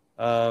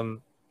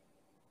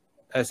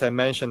 as I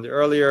mentioned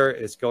earlier,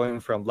 it's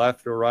going from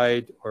left to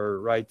right or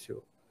right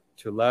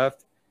to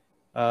left.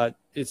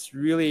 It's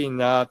really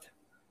not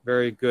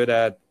very good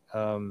at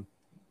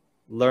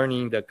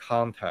learning the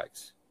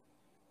context.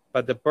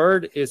 But the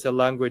BERT is a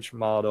language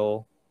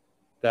model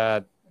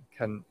that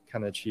can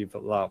achieve a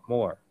lot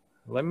more.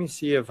 Let me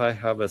see if I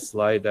have a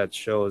slide that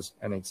shows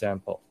an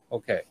example.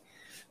 Okay,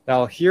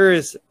 now here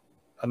is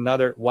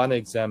one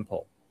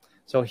example.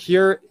 So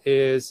here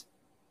is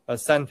a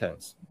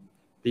sentence.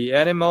 The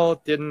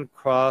animal didn't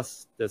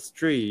cross the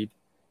street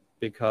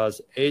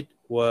because it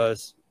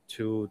was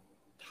too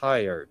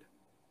tired.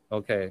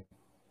 Okay,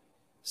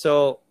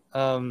 so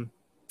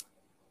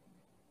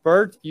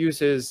BERT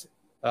uses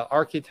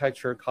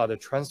architecture called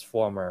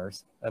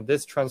transformers, and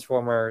this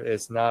transformer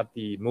is not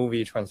the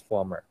movie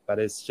Transformer, but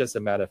it's just a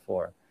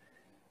metaphor.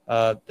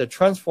 The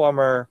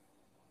transformer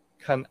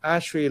can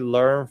actually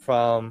learn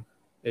from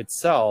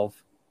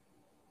itself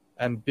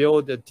and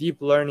build the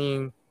deep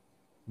learning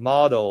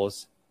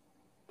models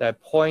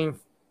that point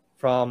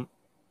from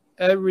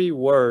every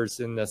word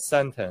in the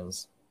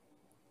sentence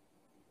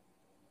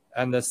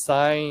and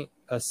assign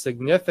a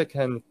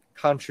significant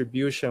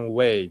contribution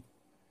weight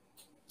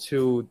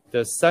to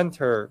the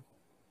center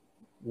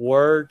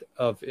word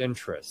of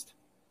interest.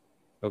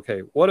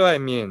 Okay, what do I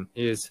mean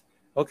is,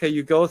 okay,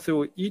 you go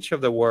through each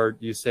of the word,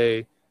 you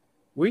say,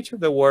 which of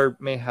the word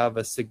may have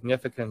a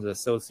significant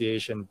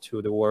association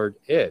to the word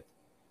it.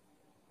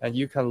 And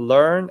you can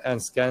learn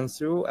and scan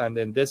through, and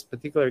in this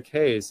particular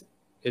case,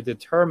 it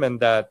determined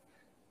that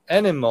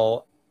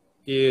animal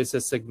is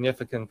a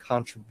significant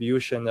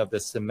contribution of the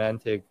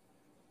semantic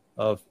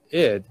of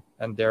it,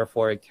 and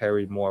therefore it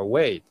carried more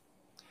weight.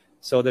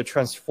 So the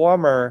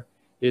transformer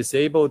is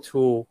able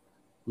to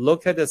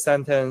look at the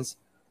sentence,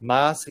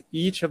 mask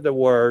each of the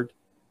word,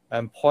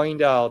 and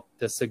point out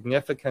the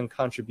significant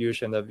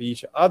contribution of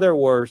each other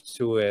word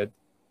to it,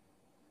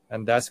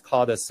 and that's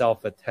called a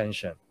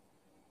self-attention.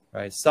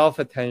 Right?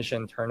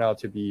 Self-attention turned out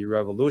to be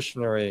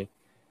revolutionary,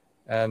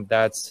 and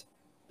that's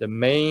the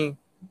main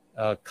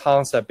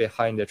concept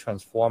behind the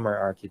transformer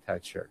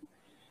architecture.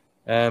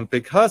 And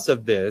because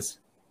of this,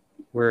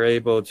 we're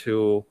able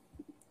to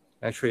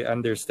actually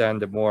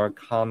understand the more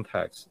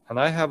context. And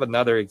I have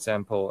another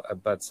example,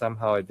 but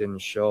somehow I didn't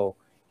show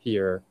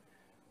here,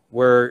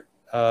 where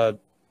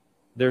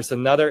there's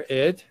another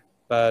it,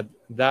 but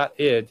that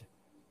it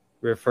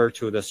refer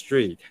to the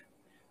street.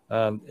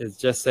 It's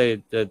just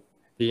say that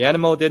the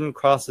animal didn't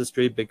cross the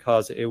street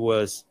because it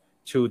was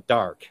too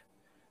dark.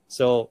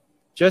 So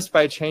just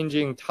by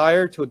changing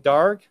tire to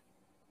dark,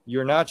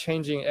 you're not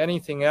changing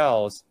anything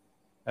else,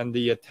 and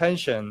the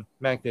attention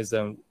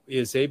mechanism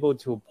is able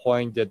to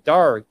point the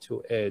dark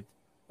to it,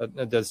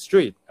 the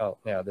street. Oh,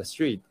 yeah, the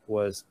street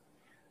was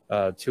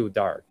too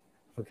dark.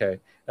 Okay,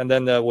 and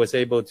then was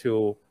able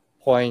to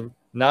point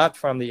not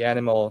from the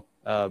animal,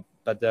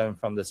 but then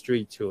from the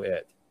street to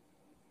it.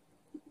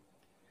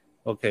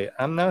 Okay,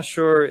 I'm not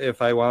sure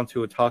if I want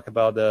to talk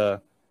about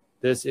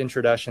this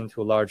introduction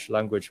to large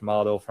language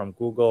model from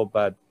Google,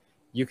 but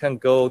you can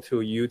go to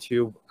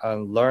YouTube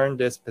and learn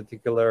this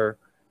particular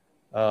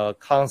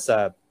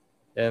concept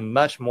in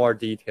much more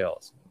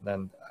details.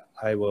 Then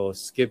I will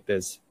skip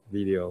this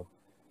video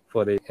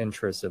for the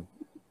interest of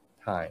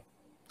time.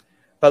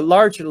 But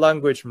large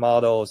language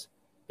models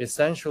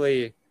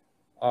essentially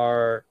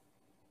are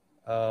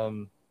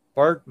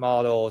BERT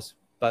models,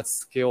 but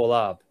scale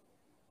up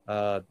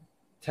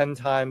 10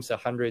 times,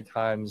 100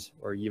 times,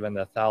 or even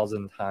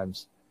 1,000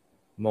 times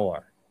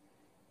more.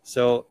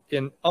 So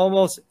in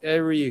almost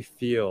every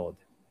field,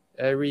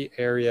 every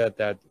area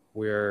that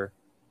we're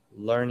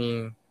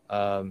learning,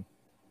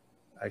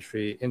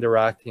 actually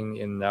interacting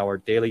in our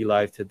daily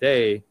life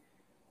today,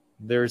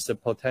 there's a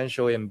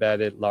potential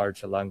embedded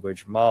large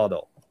language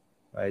model,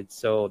 right?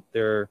 So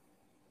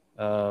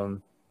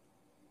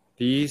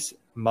these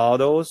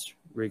models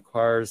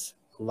requires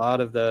a lot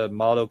of the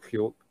model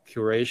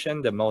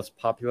curation. The most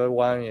popular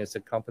one is a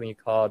company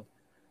called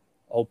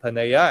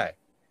OpenAI.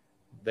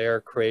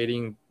 They're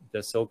creating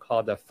the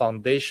so-called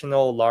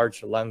foundational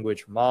large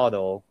language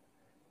model,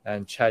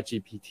 and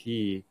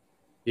ChatGPT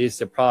is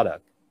the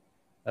product.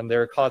 And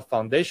they're called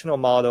foundational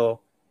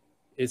model.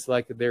 It's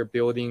like they're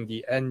building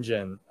the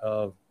engine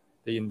of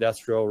the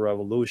Industrial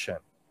Revolution.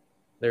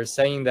 They're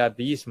saying that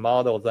these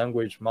models,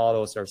 language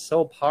models, are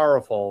so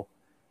powerful,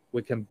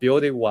 we can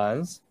build it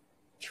once,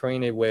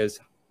 train it with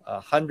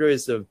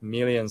hundreds of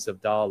millions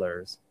of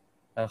dollars,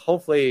 and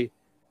hopefully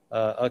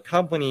a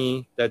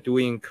company that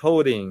doing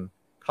coding,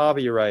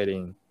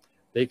 copywriting,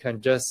 they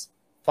can just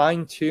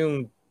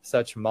fine-tune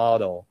such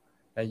model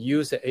and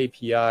use the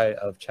API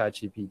of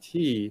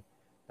ChatGPT,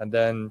 and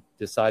then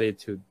decided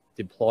to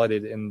deploy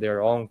it in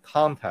their own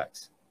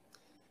context.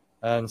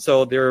 And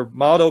so they're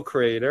model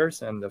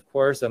creators, and of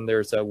course, and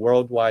there's a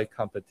worldwide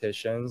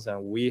competitions,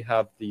 and we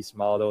have these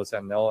models. I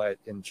know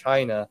in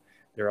China,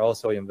 they're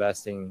also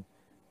investing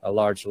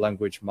large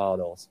language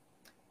models.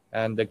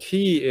 And the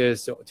key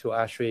is to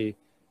actually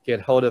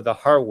get hold of the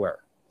hardware.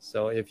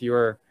 So if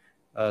you're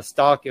a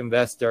stock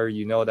investor,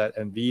 you know that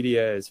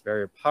NVIDIA is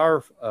very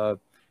powerful.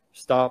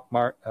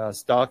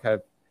 Stock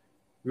have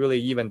really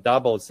even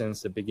doubled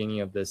since the beginning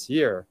of this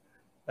year.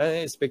 And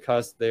it's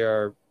because they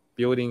are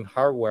building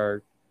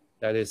hardware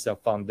that is a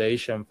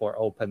foundation for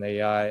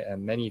OpenAI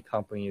and many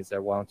companies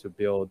that want to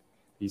build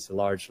these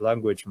large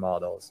language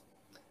models.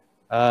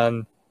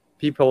 And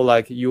people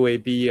like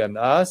UAB and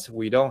us,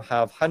 we don't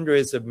have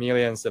hundreds of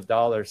millions of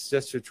dollars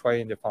just to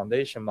train the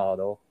foundation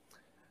model.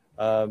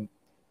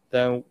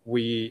 Then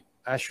we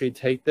actually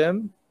take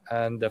them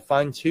and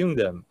fine-tune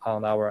them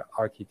on our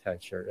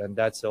architecture, and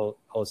that's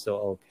also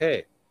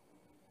okay.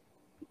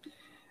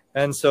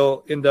 And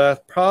so in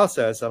that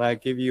process, and I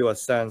give you a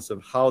sense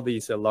of how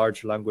these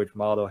large language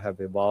models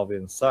have evolved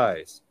in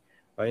size.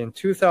 In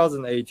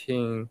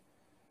 2018,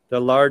 the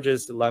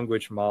largest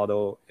language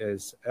model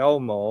is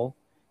Elmo,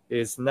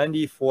 is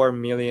 94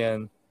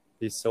 million,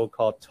 these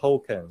so-called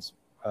tokens,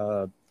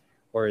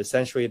 or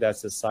essentially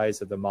that's the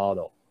size of the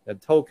model. The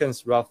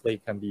tokens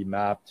roughly can be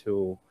mapped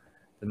to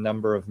the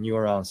number of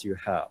neurons you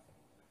have.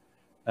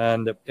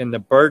 And in the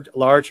BERT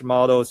large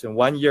models, in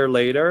 1 year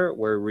later,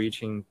 we're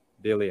reaching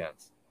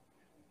billions.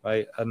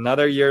 Right,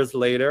 another years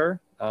later,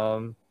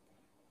 and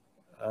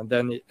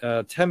then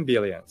 10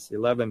 billions,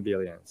 11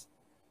 billions.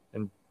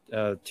 In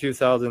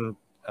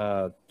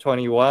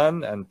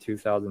 2021 and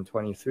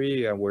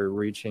 2023, and we're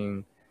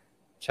reaching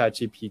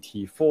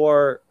ChatGPT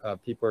 4.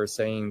 People are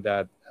saying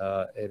that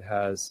it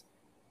has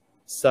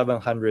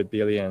 700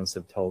 billions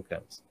of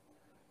tokens.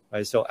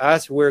 Right, so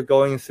as we're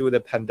going through the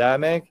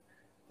pandemic,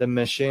 the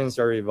machines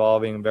are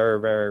evolving very,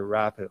 very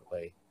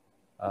rapidly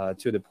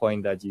to the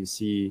point that you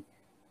see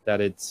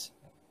that it's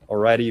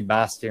already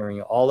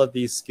mastering all of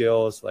these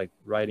skills, like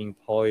writing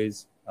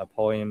poems,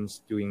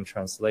 doing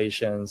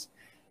translations.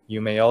 You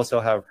may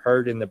also have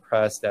heard in the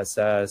press that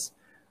says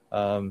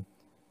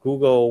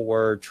Google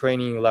were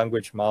training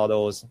language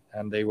models,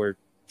 and they were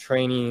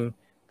training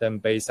them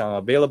based on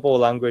available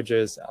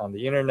languages on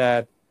the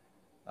internet.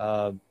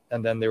 And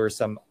then there were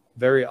some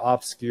very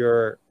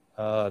obscure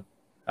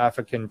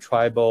African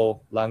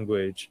tribal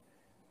language,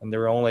 and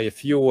there were only a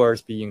few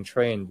words being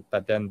trained,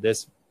 but then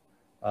this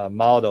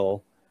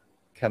model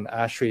can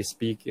actually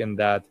speak in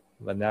that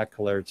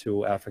vernacular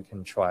to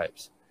African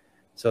tribes.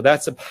 So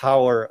that's the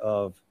power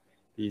of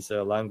these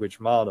language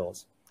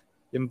models.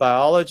 In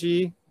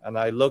biology, and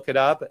I look it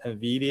up,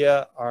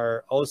 NVIDIA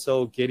are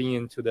also getting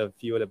into the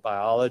field of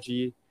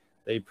biology.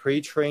 They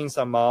pre-train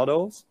some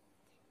models.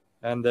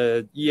 And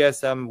the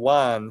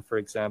ESM1, for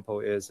example,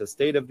 is a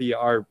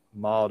state-of-the-art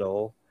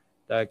model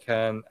that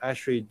can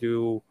actually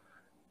do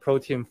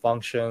protein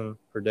function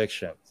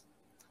predictions.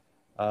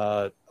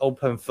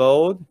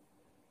 OpenFold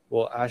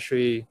will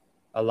actually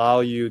allow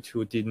you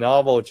to de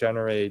novo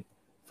generate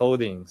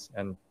foldings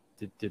and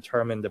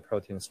determine the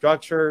protein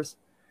structures.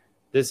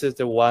 This is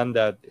the one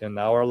that in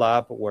our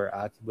lab we're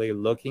actively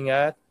looking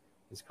at.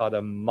 It's called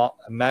a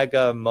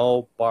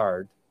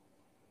MegaMoBARD.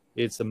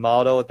 It's a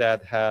model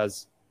that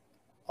has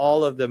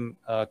all of the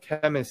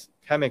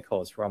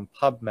chemicals from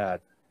PubMed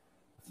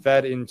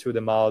fed into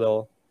the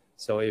model.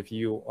 So if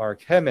you are a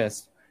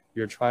chemist,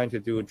 you're trying to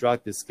do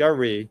drug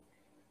discovery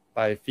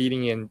by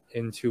feeding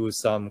into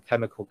some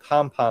chemical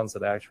compounds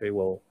that actually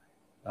will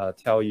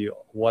tell you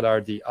what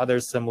are the other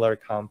similar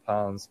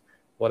compounds,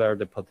 what are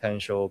the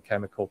potential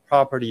chemical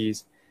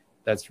properties.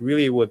 That's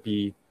really would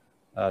be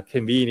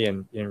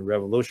convenient and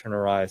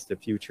revolutionize the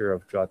future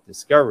of drug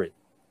discovery,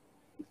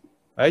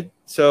 right?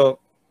 So,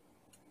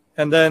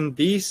 and then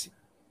these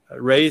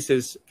race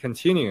is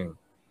continuing.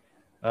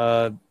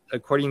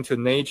 According to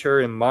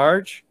Nature in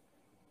March,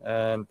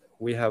 and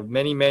we have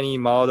many, many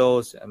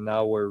models, and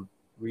now we're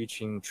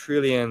reaching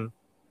trillion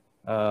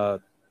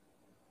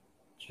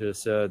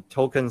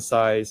token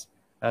size.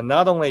 And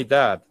not only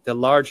that, the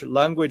large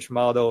language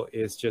model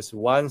is just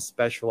one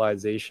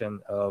specialization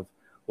of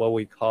what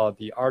we call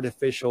the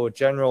artificial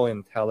general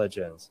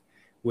intelligence,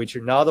 which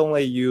not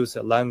only use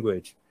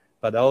language,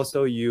 but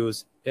also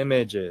use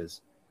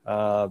images,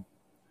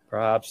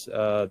 perhaps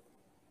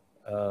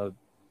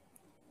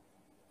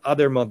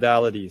other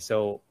modalities.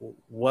 So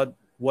what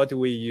do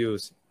we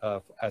use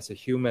as a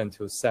human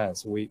to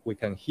sense? We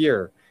can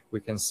hear,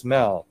 we can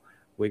smell,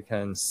 we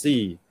can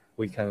see,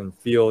 we can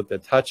feel the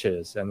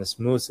touches and the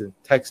smooth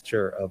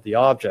texture of the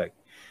object.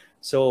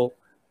 So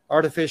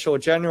artificial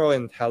general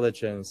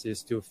intelligence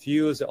is to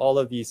fuse all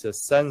of these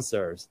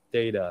sensors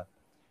data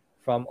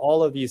from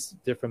all of these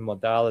different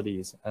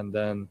modalities. And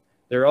then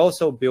they're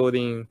also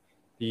building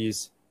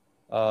these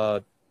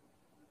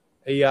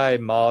AI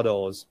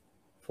models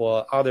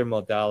for other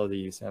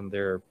modalities, and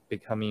they're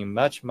becoming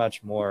much,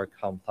 much more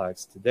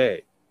complex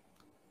today.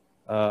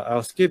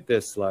 I'll skip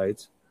this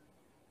slide.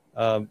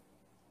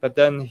 But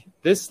then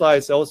this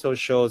slide also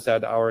shows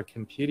that our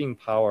computing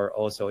power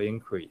also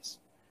increased.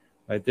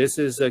 Right? This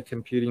is a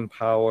computing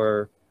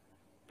power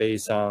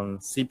based on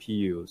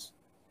CPUs.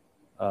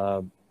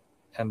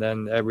 And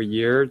then every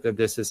year that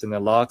this is in a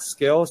log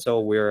scale, so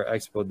we're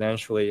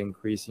exponentially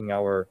increasing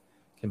our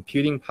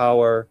computing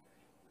power.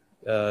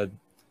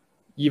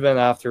 Even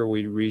after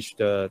we reach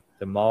the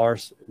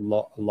Moore's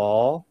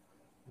law,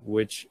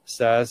 which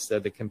says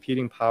that the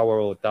computing power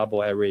will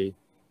double every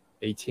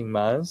 18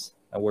 months,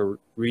 and we're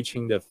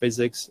reaching the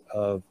physics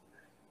of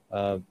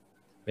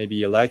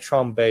maybe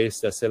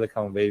electron-based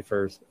silicon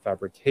wafers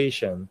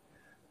fabrication.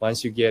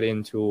 Once you get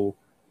into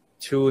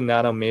 2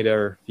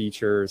 nanometer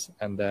features,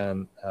 and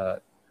then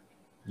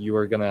you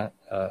are gonna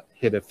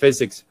hit a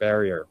physics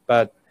barrier.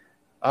 But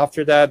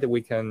after that,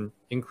 we can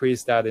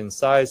increase that in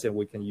size, and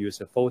we can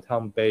use a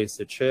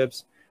photon-based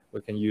chips.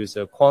 We can use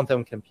a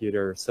quantum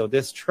computer. So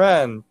this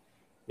trend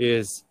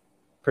is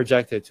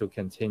projected to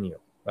continue,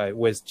 right?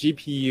 With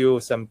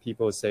GPU, some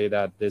people say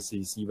that this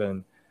is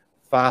even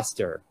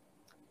faster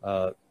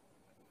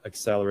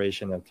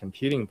acceleration of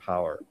computing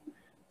power.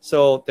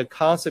 So the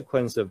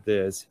consequence of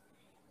this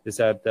is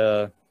that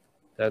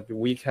that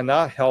we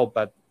cannot help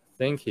but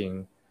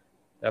thinking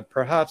that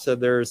perhaps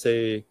there's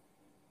a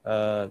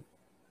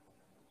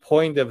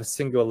point of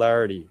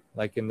singularity,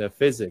 like in the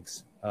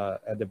physics,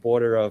 at the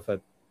border of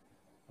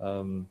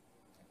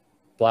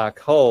black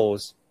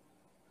holes.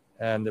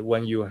 And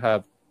when you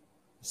have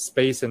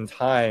space and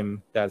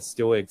time that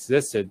still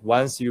existed,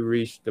 once you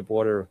reach the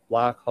border of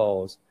black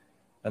holes,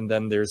 and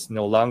then there's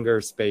no longer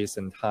space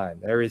and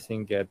time.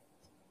 Everything gets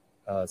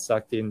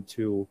sucked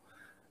into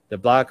the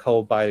black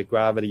hole by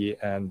gravity,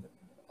 and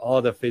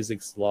all the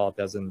physics law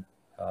doesn't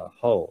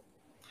hold.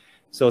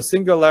 So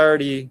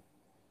singularity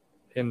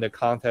in the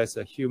context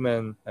of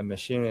human and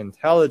machine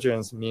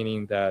intelligence,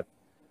 meaning that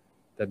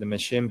the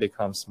machine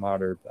becomes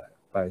smarter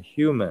by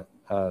human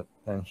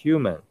than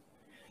human.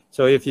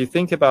 So if you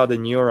think about the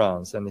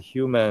neurons, and the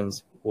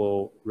humans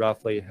will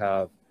roughly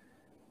have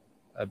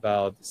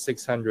about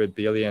 600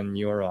 billion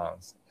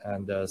neurons,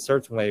 and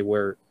certainly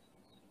we're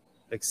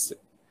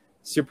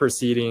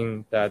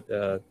superseding that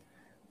the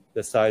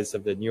size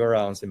of the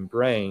neurons in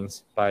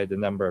brains by the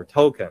number of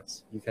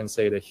tokens. You can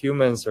say that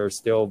humans are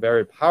still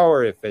very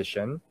power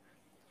efficient.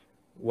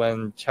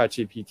 When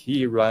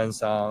ChatGPT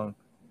runs on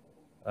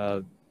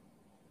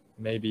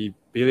maybe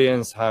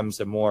billions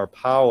times more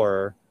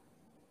power,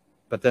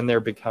 but then they're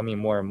becoming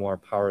more and more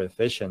power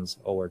efficient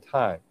over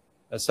time.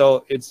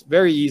 So it's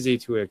very easy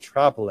to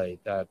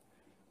extrapolate that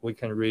we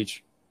can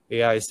reach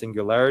AI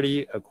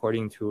singularity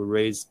according to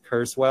Ray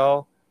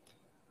Kurzweil,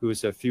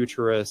 who's a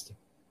futurist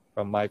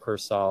from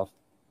Microsoft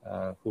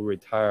who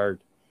retired.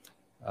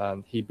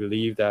 He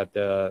believed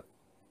that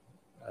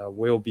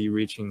we'll be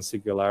reaching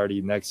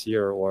singularity next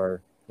year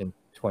or in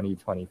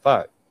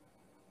 2025.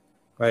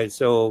 Right,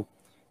 so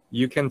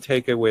you can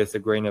take it with a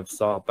grain of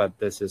salt, but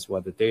this is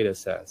what the data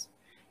says.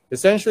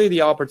 Essentially,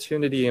 the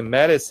opportunity in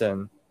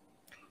medicine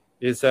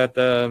is that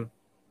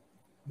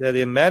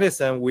in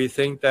medicine, we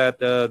think that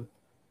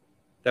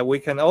that we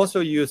can also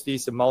use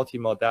these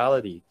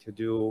multimodality to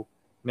do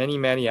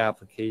many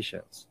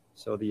applications.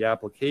 So the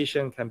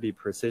application can be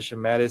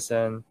precision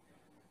medicine.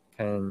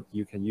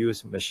 You can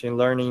use machine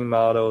learning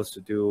models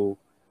to do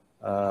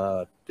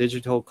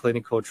digital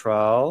clinical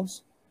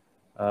trials.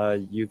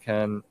 You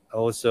can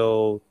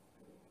also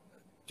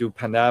do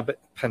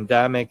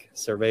pandemic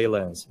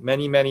surveillance.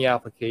 Many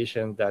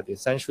applications that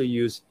essentially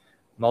use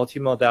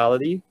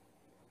multimodality.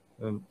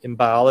 In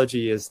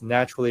biology is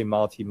naturally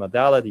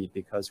multimodality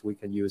because we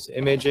can use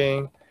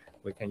imaging,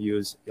 we can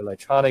use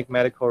electronic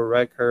medical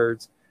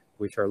records,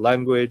 which are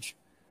language.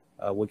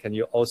 We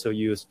can also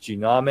use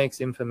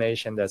genomics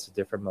information, that's a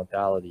different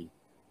modality.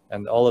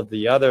 And all of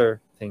the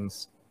other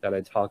things that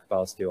I talk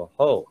about still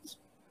holds.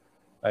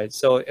 Right?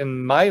 So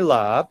in my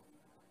lab,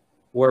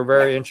 we're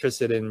very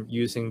interested in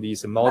using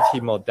these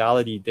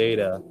multimodality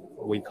data.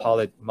 We call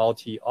it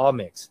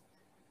multi-omics.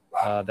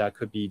 That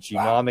could be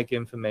genomic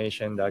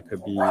information, that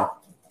could be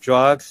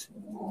drugs,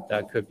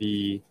 that could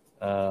be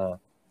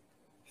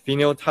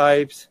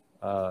phenotypes.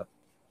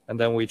 And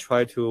then we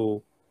try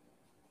to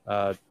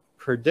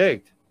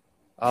predict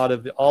out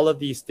of all of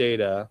these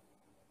data,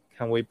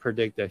 can we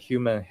predict the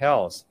human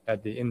health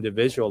at the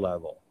individual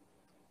level?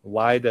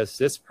 Why does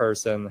this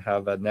person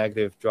have a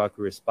negative drug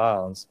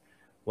response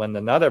when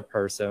another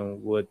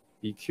person would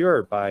be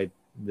cured by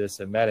this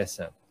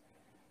medicine?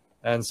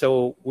 And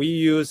so we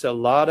use a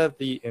lot of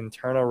the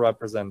internal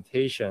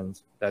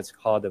representations that's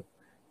called a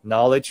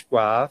knowledge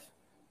graph.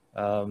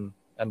 And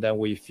then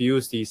we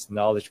fuse these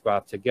knowledge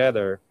graph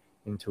together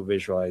into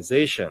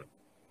visualization.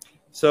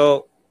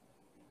 So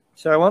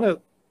I want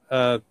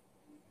to,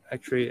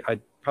 actually, I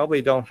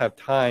probably don't have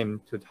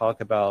time to talk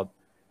about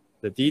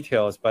the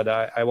details, but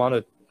I want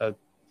to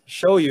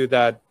show you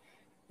that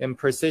in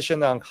precision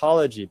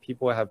oncology,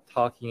 people have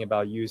talking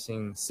about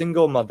using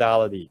single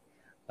modality,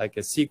 like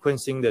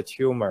sequencing the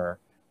tumor,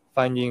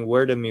 finding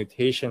where the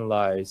mutation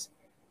lies,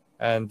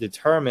 and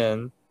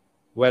determine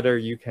whether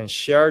you can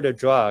share the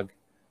drug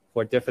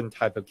for different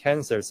type of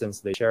cancer since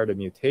they share the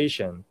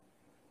mutation.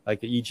 Like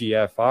the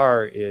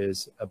EGFR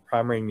is a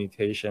primary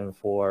mutation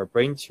for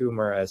brain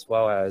tumor as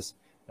well as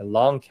a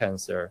lung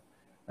cancer.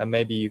 And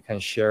maybe you can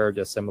share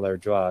the similar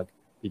drug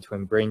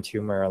between brain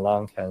tumor and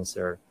lung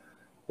cancer.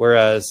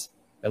 Whereas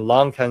in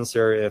lung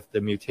cancer, if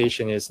the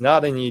mutation is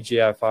not in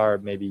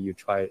EGFR, maybe you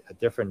try a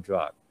different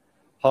drug.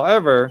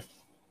 However,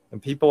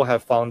 and people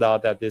have found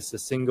out that this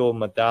single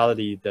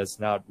modality does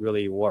not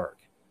really work.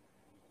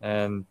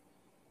 And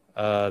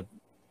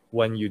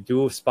when you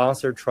do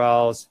sponsored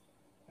trials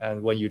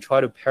and when you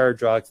try to pair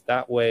drugs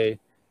that way,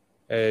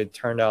 it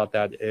turned out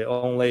that it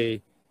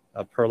only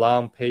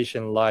prolonged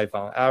patient life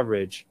on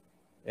average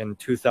in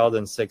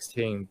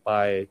 2016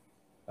 by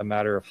a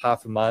matter of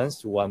half a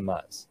month to 1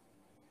 month.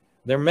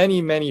 There are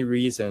many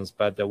reasons,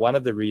 but one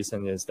of the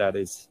reasons is that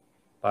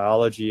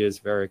biology is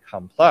very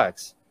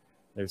complex.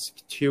 There's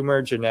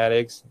tumor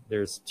genetics,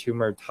 there's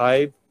tumor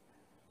type.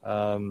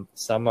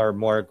 Some are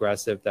more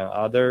aggressive than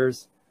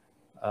others.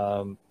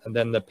 And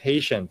then the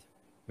patient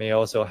may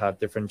also have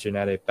different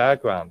genetic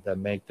background that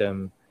make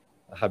them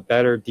have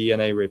better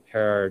DNA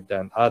repair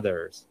than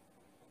others.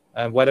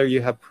 And whether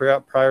you have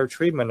prior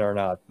treatment or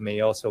not may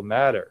also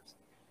matter.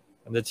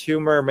 And the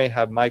tumor may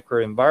have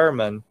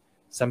microenvironment.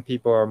 Some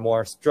people are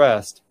more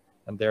stressed,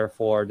 and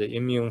therefore the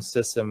immune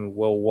system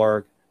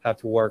will have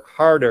to work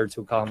harder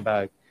to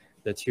combat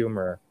the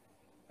tumor.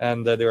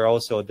 And there are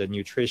also the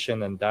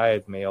nutrition and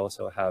diet may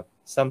also have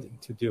something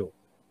to do.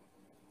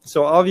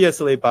 So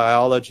obviously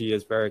biology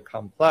is very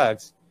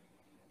complex.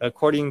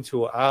 According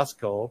to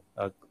ASCO,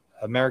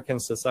 American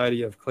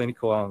Society of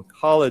Clinical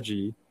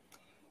Oncology,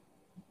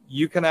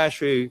 you can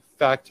actually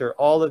factor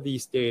all of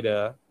these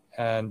data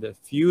and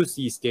fuse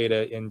these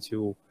data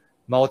into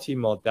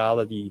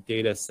multimodality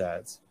data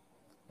sets.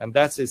 And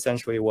that's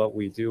essentially what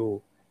we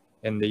do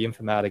in the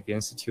Informatics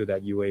Institute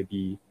at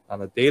UAB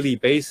on a daily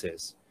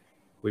basis.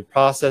 We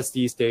process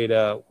these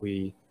data,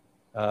 we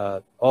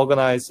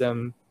organize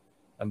them,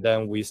 and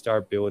then we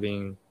start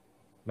building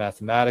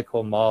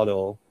mathematical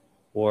model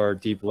or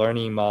deep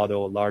learning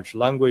model, large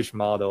language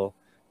model,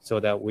 so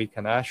that we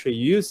can actually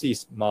use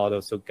these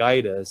models to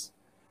guide us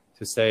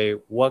to say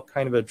what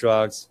kind of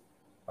drugs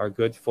are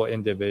good for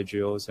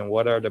individuals and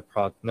what are the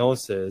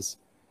prognosis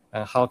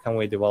and how can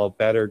we develop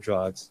better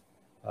drugs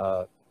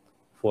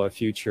for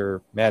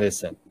future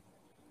medicine,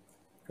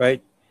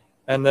 right?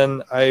 And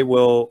then I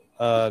will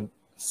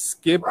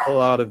skip a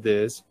lot of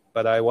this,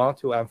 but I want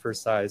to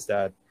emphasize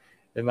that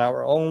in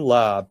our own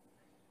lab,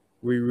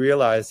 we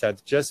realize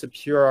that just a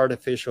pure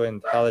artificial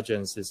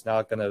intelligence is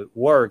not going to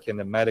work in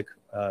the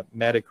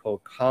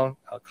medical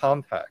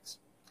context.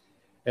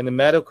 In the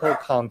medical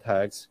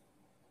context,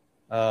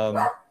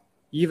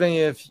 even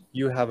if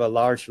you have a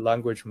large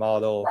language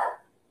model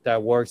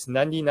that works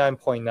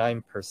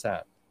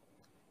 99.9%,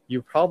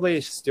 you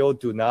probably still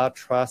do not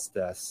trust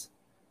this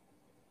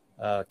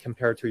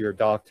compared to your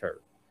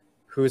doctor,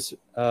 whose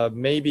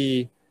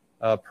maybe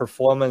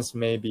performance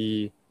may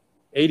be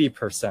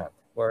 80%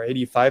 or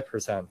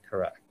 85%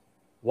 correct.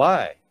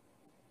 Why?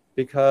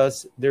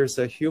 Because there's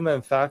a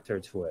human factor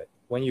to it.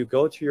 When you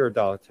go to your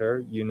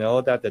doctor, you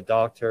know that the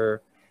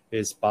doctor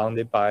is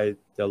bounded by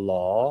the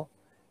law,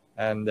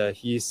 and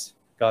he's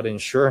got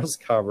insurance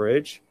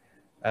coverage,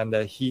 and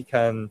he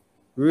can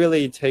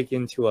really take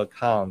into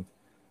account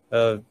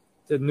the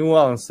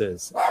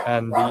nuances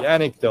and the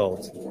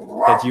anecdotes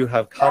that you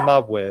have come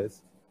up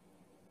with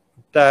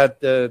that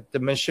the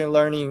machine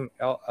learning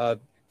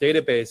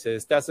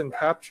databases doesn't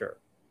capture.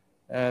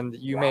 And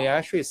you may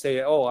actually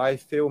say, oh, I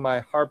feel my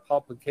heart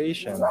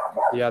palpitation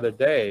the other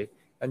day,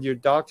 and your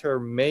doctor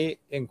may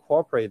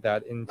incorporate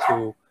that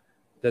into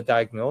the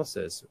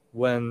diagnosis.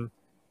 When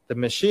the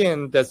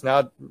machine does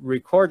not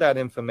record that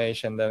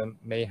information, then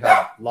may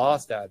have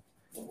lost that.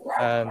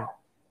 And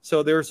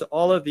so there's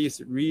all of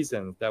these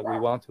reasons that we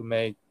want to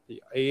make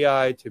the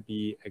AI to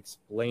be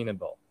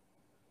explainable.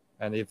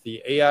 And if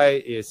the AI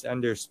is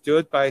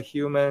understood by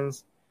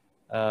humans,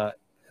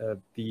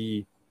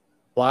 the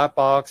black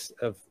box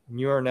of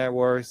neural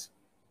networks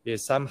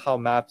is somehow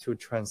mapped to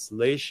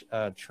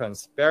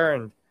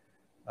transparent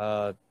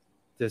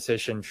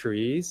decision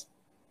trees,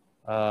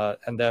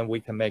 and then we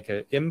can make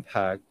an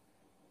impact,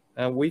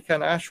 and we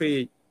can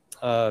actually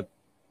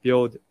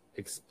build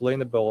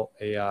explainable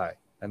AI.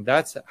 And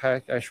that's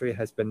actually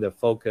has been the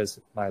focus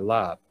of my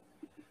lab.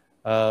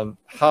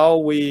 How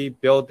we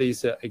build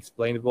these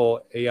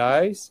explainable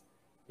AIs,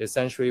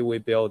 essentially we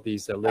build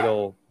these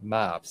little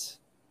maps,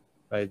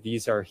 right?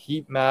 These are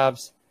heat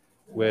maps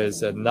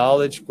with a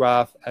knowledge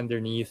graph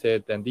underneath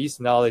it, and these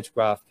knowledge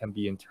graph can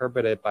be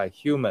interpreted by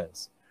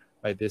humans,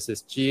 right? This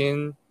is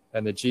gene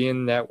and the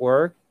gene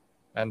network,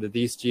 and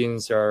these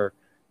genes are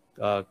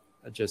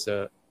just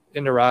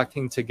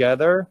interacting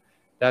together.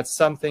 That's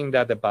something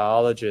that the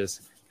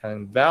biologists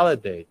can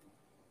validate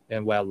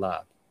in wet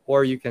lab.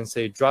 Or you can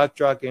say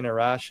drug-drug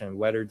interaction,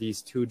 whether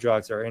these two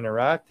drugs are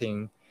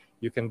interacting.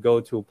 You can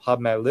go to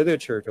PubMed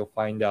literature to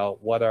find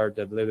out what are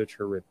the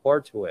literature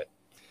report to it.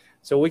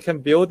 So we can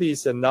build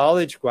these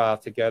knowledge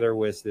graph together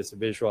with this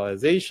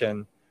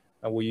visualization,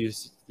 and we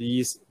use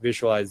these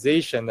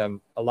visualization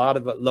and a lot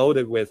of it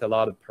loaded with a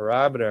lot of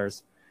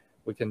parameters.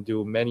 We can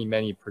do many,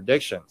 many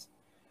predictions.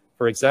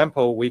 For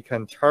example, we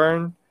can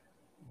turn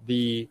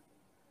the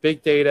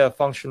big data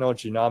functional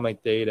genomic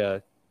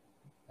data,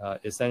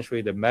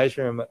 essentially the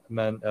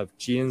measurement of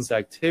genes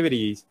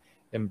activities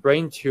in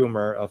brain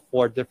tumor of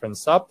 4 different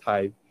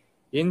subtypes,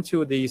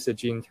 into these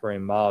gene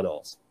terrain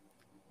models.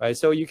 Right?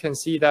 So you can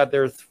see that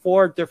there's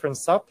 4 different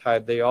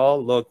subtypes. They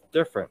all look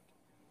different.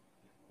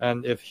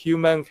 And if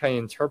human can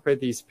interpret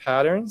these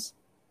patterns,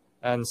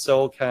 and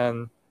so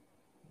can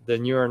the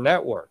neural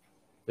network.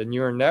 The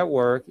neural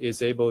network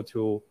is able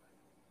to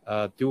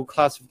do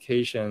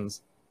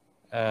classifications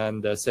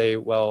and say,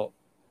 well,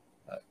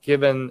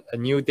 given a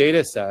new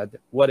data set,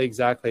 what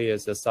exactly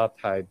is the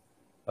subtype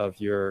of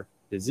your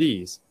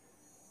disease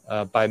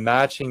by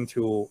matching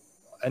to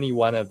any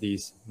one of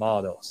these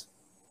models.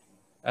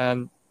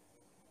 And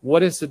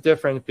what is the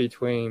difference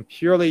between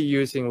purely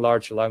using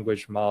large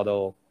language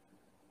model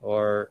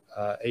or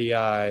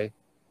AI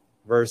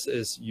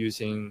versus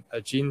using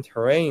a gene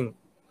terrain,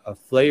 a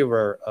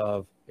flavor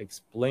of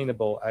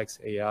explainable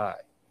XAI?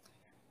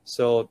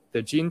 So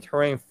the gene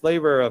terrain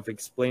flavor of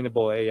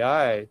explainable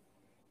AI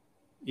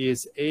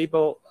is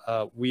able,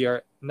 we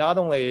are not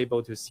only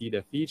able to see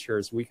the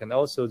features, we can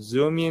also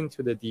zoom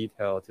into the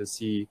detail to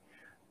see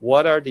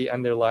what are the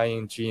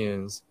underlying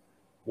genes,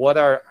 what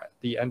are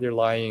the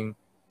underlying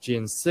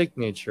gene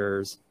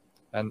signatures,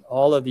 and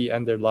all of the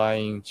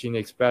underlying gene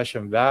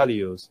expression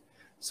values,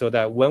 so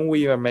that when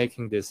we are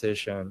making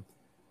decision,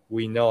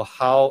 we know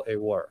how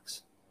it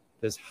works.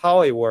 This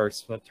how it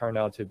works will turn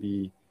out to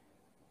be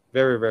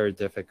very, very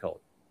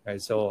difficult.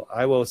 Right? So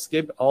I will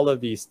skip all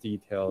of these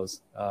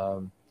details.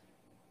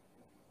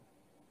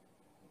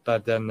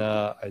 But then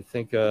I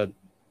think I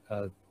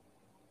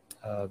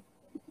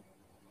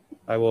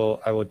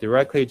will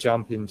directly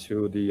jump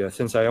into the,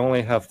 since I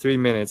only have 3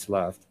 minutes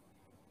left,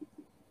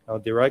 I'll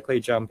directly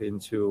jump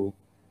into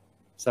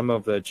some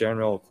of the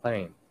general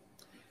claim.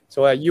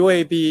 So at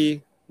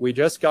UAB, we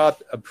just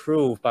got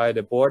approved by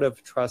the Board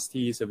of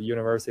Trustees of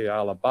University of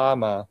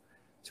Alabama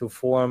to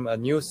form a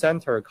new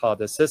center called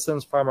the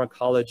Systems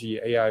Pharmacology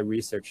AI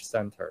Research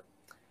Center.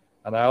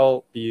 And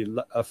I'll be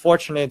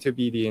fortunate to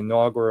be the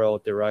inaugural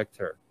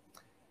director.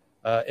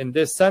 In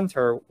this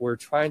center, we're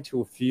trying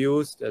to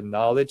fuse the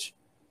knowledge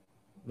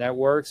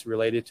networks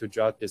related to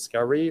drug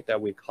discovery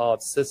that we call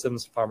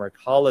systems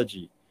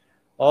pharmacology.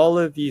 All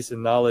of these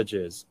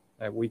knowledges,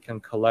 we can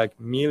collect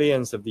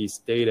millions of these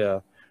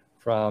data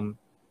from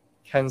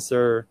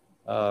cancer,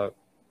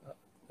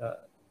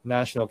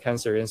 National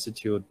Cancer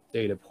Institute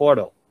data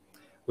portal.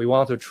 We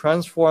want to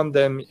transform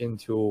them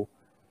into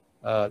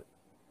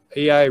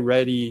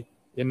AI-ready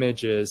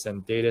images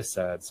and data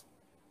sets.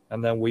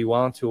 And then we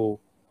want to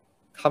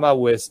come up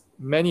with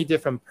many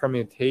different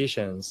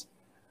permutations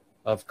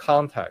of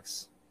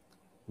context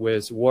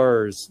with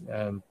words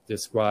and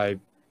describe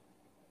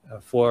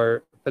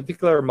for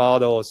particular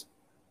models,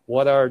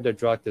 what are the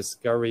drug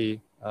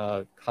discovery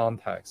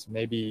contexts.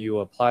 Maybe you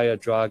apply a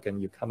drug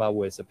and you come up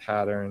with a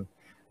pattern.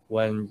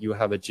 When you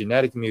have a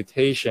genetic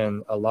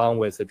mutation along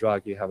with the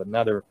drug, you have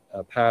another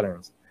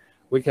patterns.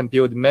 We can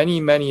build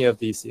many of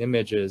these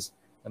images,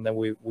 and then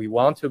we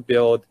want to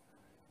build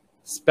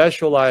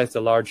specialized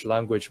large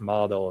language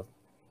model,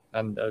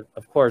 and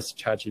of course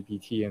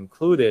ChatGPT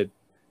included,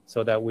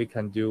 so that we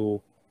can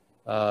do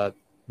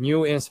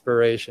new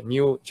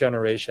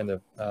generation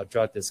of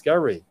drug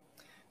discovery.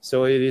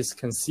 So it is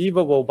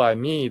conceivable by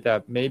me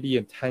that maybe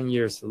in 10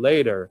 years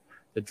later,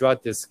 the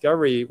drug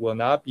discovery will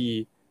not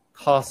be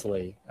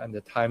costly and the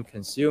time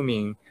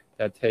consuming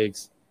that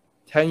takes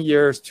 10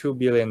 years, $2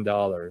 billion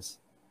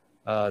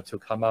to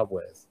come up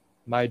with.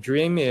 My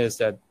dream is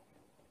that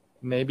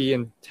maybe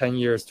in 10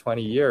 years,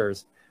 20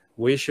 years,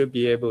 we should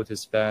be able to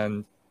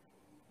spend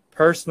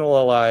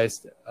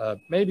personalized,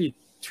 maybe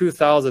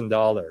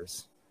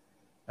 $2,000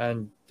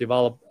 and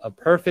develop a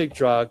perfect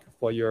drug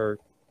for your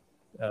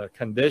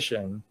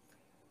condition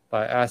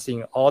by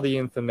asking all the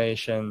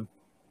information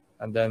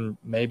and then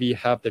maybe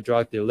have the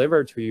drug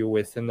delivered to you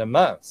within a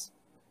month.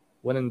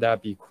 Wouldn't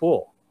that be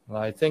cool?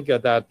 Well, I think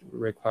that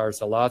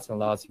requires lots and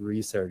lots of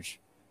research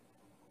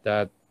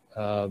that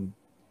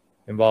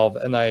involve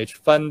NIH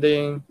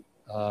funding,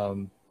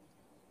 and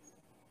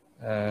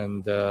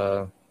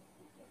I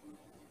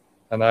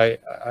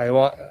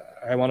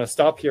want to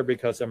stop here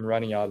because I'm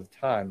running out of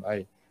time.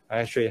 I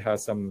actually have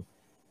some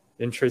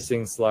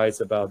interesting slides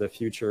about the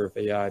future of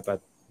AI,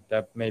 but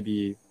that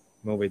maybe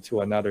move it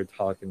to another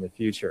talk in the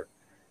future.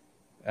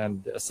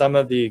 And some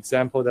of the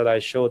examples that I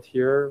showed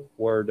here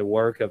were the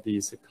work of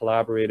these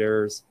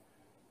collaborators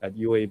at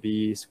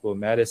UAB School of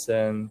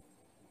Medicine,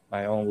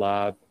 my own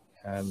lab,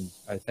 and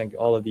I think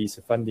all of these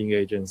funding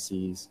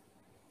agencies.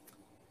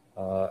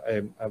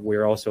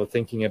 We're also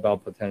thinking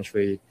about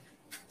potentially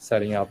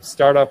setting up a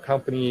startup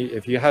company.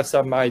 If you have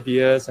some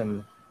ideas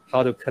and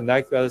how to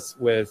connect us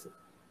with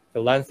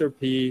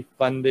philanthropy,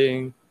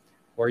 funding,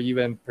 or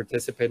even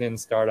participate in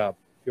startup,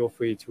 feel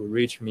free to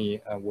reach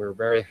me. And we're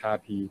very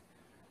happy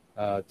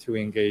to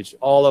engage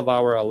all of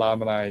our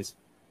alumni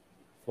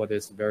for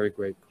this very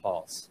great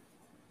cause.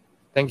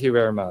 Thank you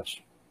very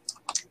much.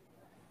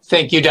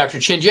 Thank you, Dr.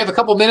 Chen. Do you have a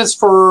couple minutes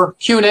for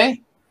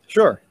Q&A?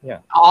 Sure, yeah.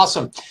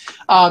 Awesome.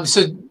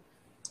 So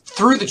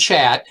through the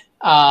chat,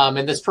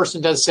 and this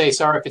person does say,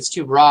 sorry if it's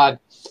too broad,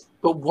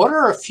 but what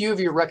are a few of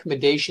your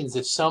recommendations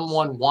if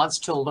someone wants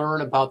to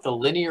learn about the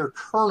linear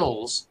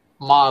kernels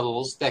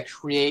models that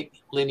create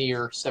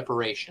linear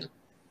separation?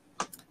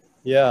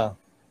 Yeah,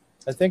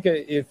 I think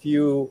if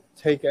you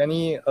take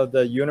any of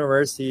the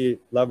university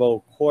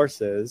level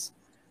courses,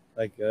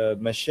 like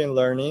machine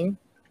learning,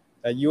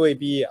 at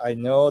UAB, I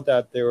know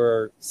that there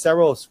are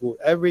several schools,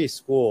 every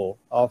school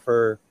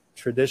offer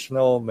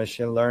traditional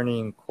machine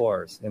learning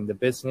course in the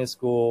business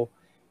school,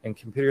 in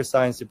computer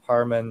science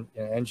department,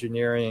 in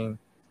engineering.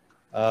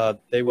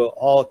 They will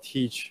all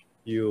teach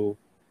you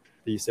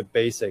these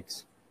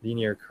basics,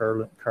 linear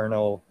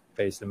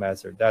kernel-based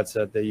method. That's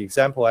the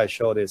example I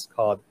showed is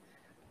called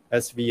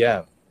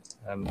SVM,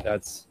 and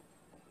that's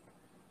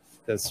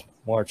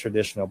more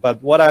traditional.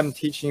 But what I'm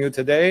teaching you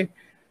today,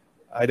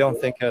 I don't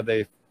think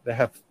they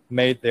have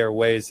made their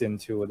ways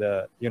into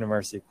the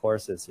university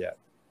courses yet.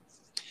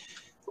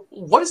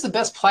 What is the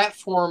best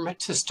platform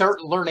to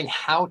start learning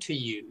how to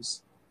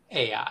use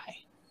AI?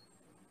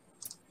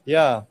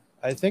 Yeah,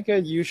 I think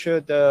you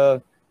should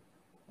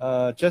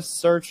just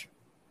search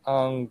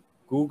on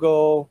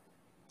Google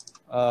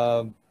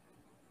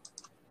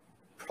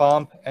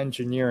prompt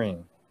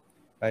engineering.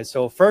 Right.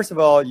 So first of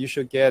all, you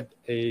should get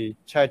a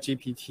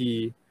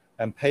ChatGPT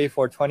and pay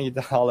for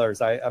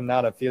 $20. I'm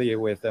not affiliated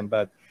with them,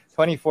 but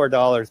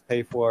 $24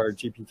 pay for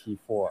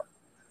GPT-4.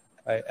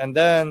 Right? And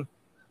then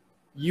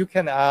you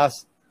can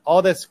ask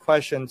all this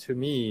question to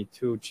me,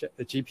 to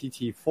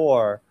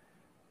GPT-4,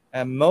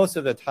 and most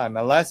of the time,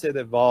 unless it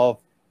involves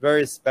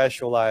very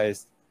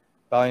specialized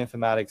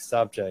bioinformatics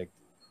subject,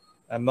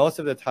 and most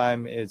of the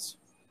time it's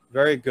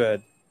very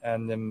good,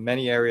 and in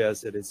many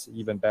areas it is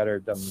even better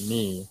than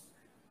me,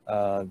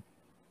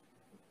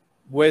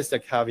 with the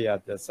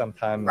caveat that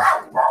sometimes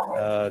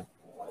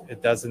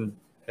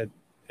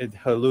it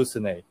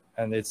hallucinates,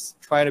 and it's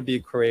trying to be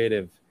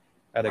creative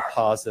at a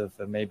cost of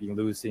maybe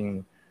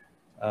losing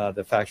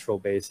the factual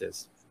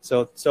basis.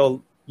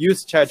 So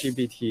use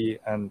ChatGPT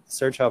and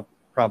search up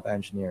prompt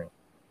engineering.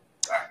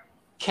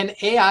 Can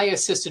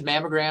AI-assisted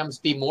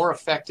mammograms be more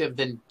effective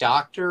than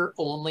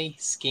doctor-only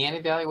scan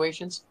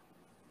evaluations?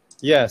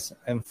 Yes,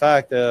 in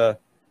fact,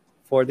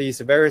 for these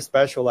very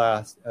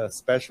specialized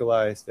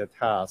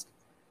tasks,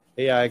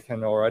 AI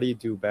can already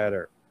do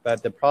better.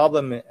 But the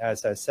problem,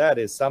 as I said,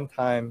 is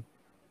sometimes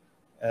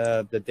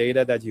the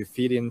data that you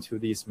feed into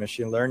these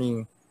machine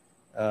learning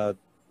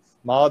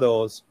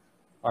models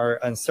are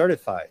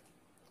uncertified.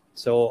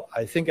 So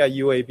I think at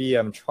UAB,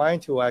 I'm trying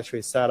to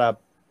actually set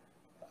up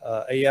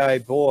an AI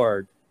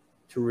board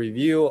to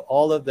review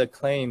all of the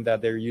claim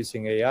that they're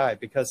using AI,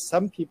 because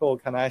some people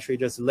can actually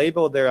just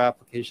label their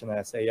application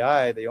as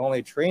AI. They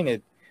only train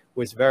it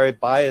with very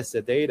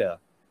biased data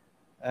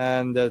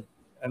and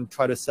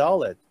try to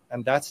sell it.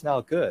 And that's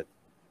not good.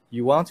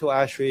 You want to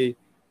actually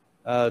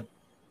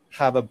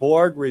have a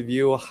board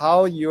review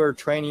how you're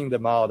training the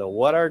model.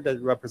 What are the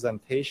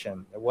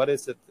representation? What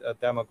is the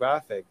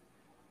demographic,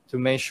 to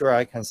make sure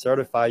I can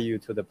certify you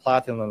to the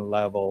platinum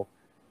level,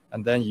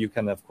 and then you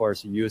can, of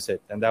course, use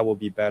it, and that will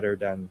be better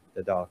than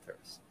the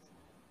doctors.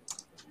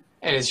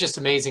 And it's just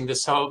amazing,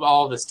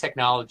 all this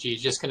technology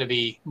is just going to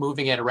be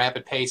moving at a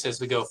rapid pace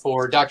as we go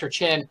forward. Dr.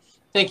 Chen,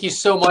 thank you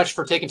so much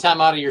for taking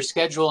time out of your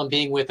schedule and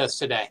being with us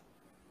today.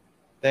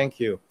 Thank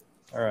you.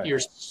 All right. You're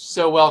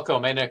so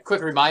welcome. And a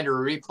quick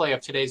reminder, a replay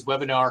of today's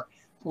webinar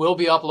will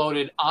be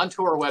uploaded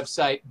onto our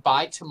website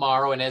by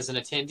tomorrow. And as an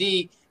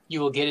attendee, you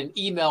will get an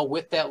email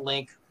with that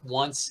link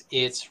once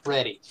it's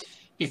ready.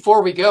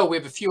 Before we go, we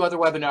have a few other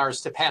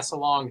webinars to pass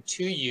along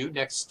to you.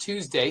 Next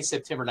Tuesday,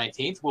 September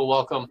 19th, we'll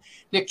welcome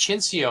Nick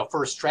Cincio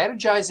for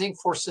Strategizing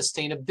for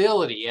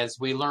Sustainability, as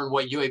we learn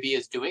what UAB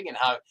is doing and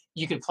how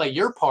you can play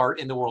your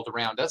part in the world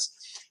around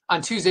us. On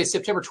Tuesday,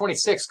 September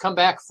 26th, come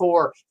back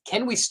for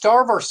Can We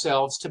Starve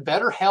Ourselves to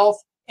Better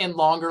Health and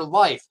Longer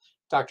Life?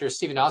 Dr.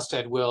 Stephen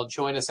Osted will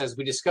join us as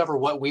we discover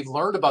what we've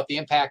learned about the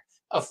impact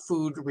of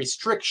food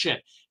restriction.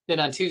 Then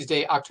on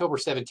Tuesday, October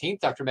 17th,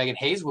 Dr. Megan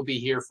Hayes will be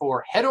here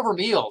for Head Over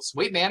Meals,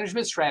 Weight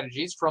Management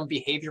Strategies from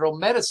Behavioral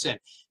Medicine.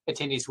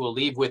 Attendees will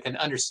leave with an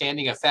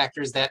understanding of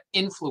factors that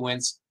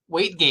influence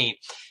weight gain.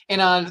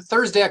 And on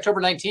Thursday,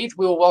 October 19th,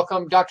 we will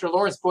welcome Dr.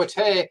 Lawrence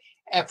Boite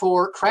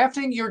for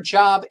Crafting Your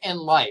Job and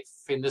Life.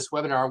 In this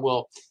webinar,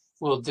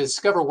 we'll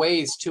discover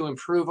ways to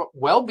improve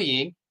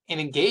well-being and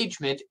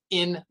engagement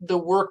in the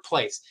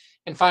workplace.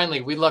 And finally,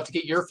 we'd love to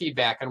get your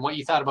feedback on what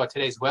you thought about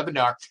today's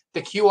webinar.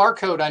 The QR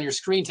code on your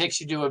screen takes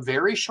you to a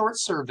very short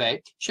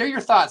survey. Share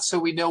your thoughts so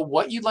we know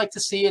what you'd like to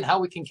see and how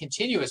we can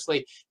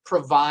continuously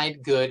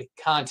provide good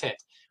content.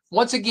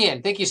 Once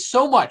again, thank you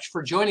so much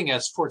for joining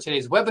us for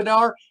today's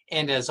webinar.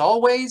 And as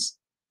always,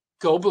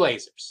 go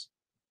Blazers.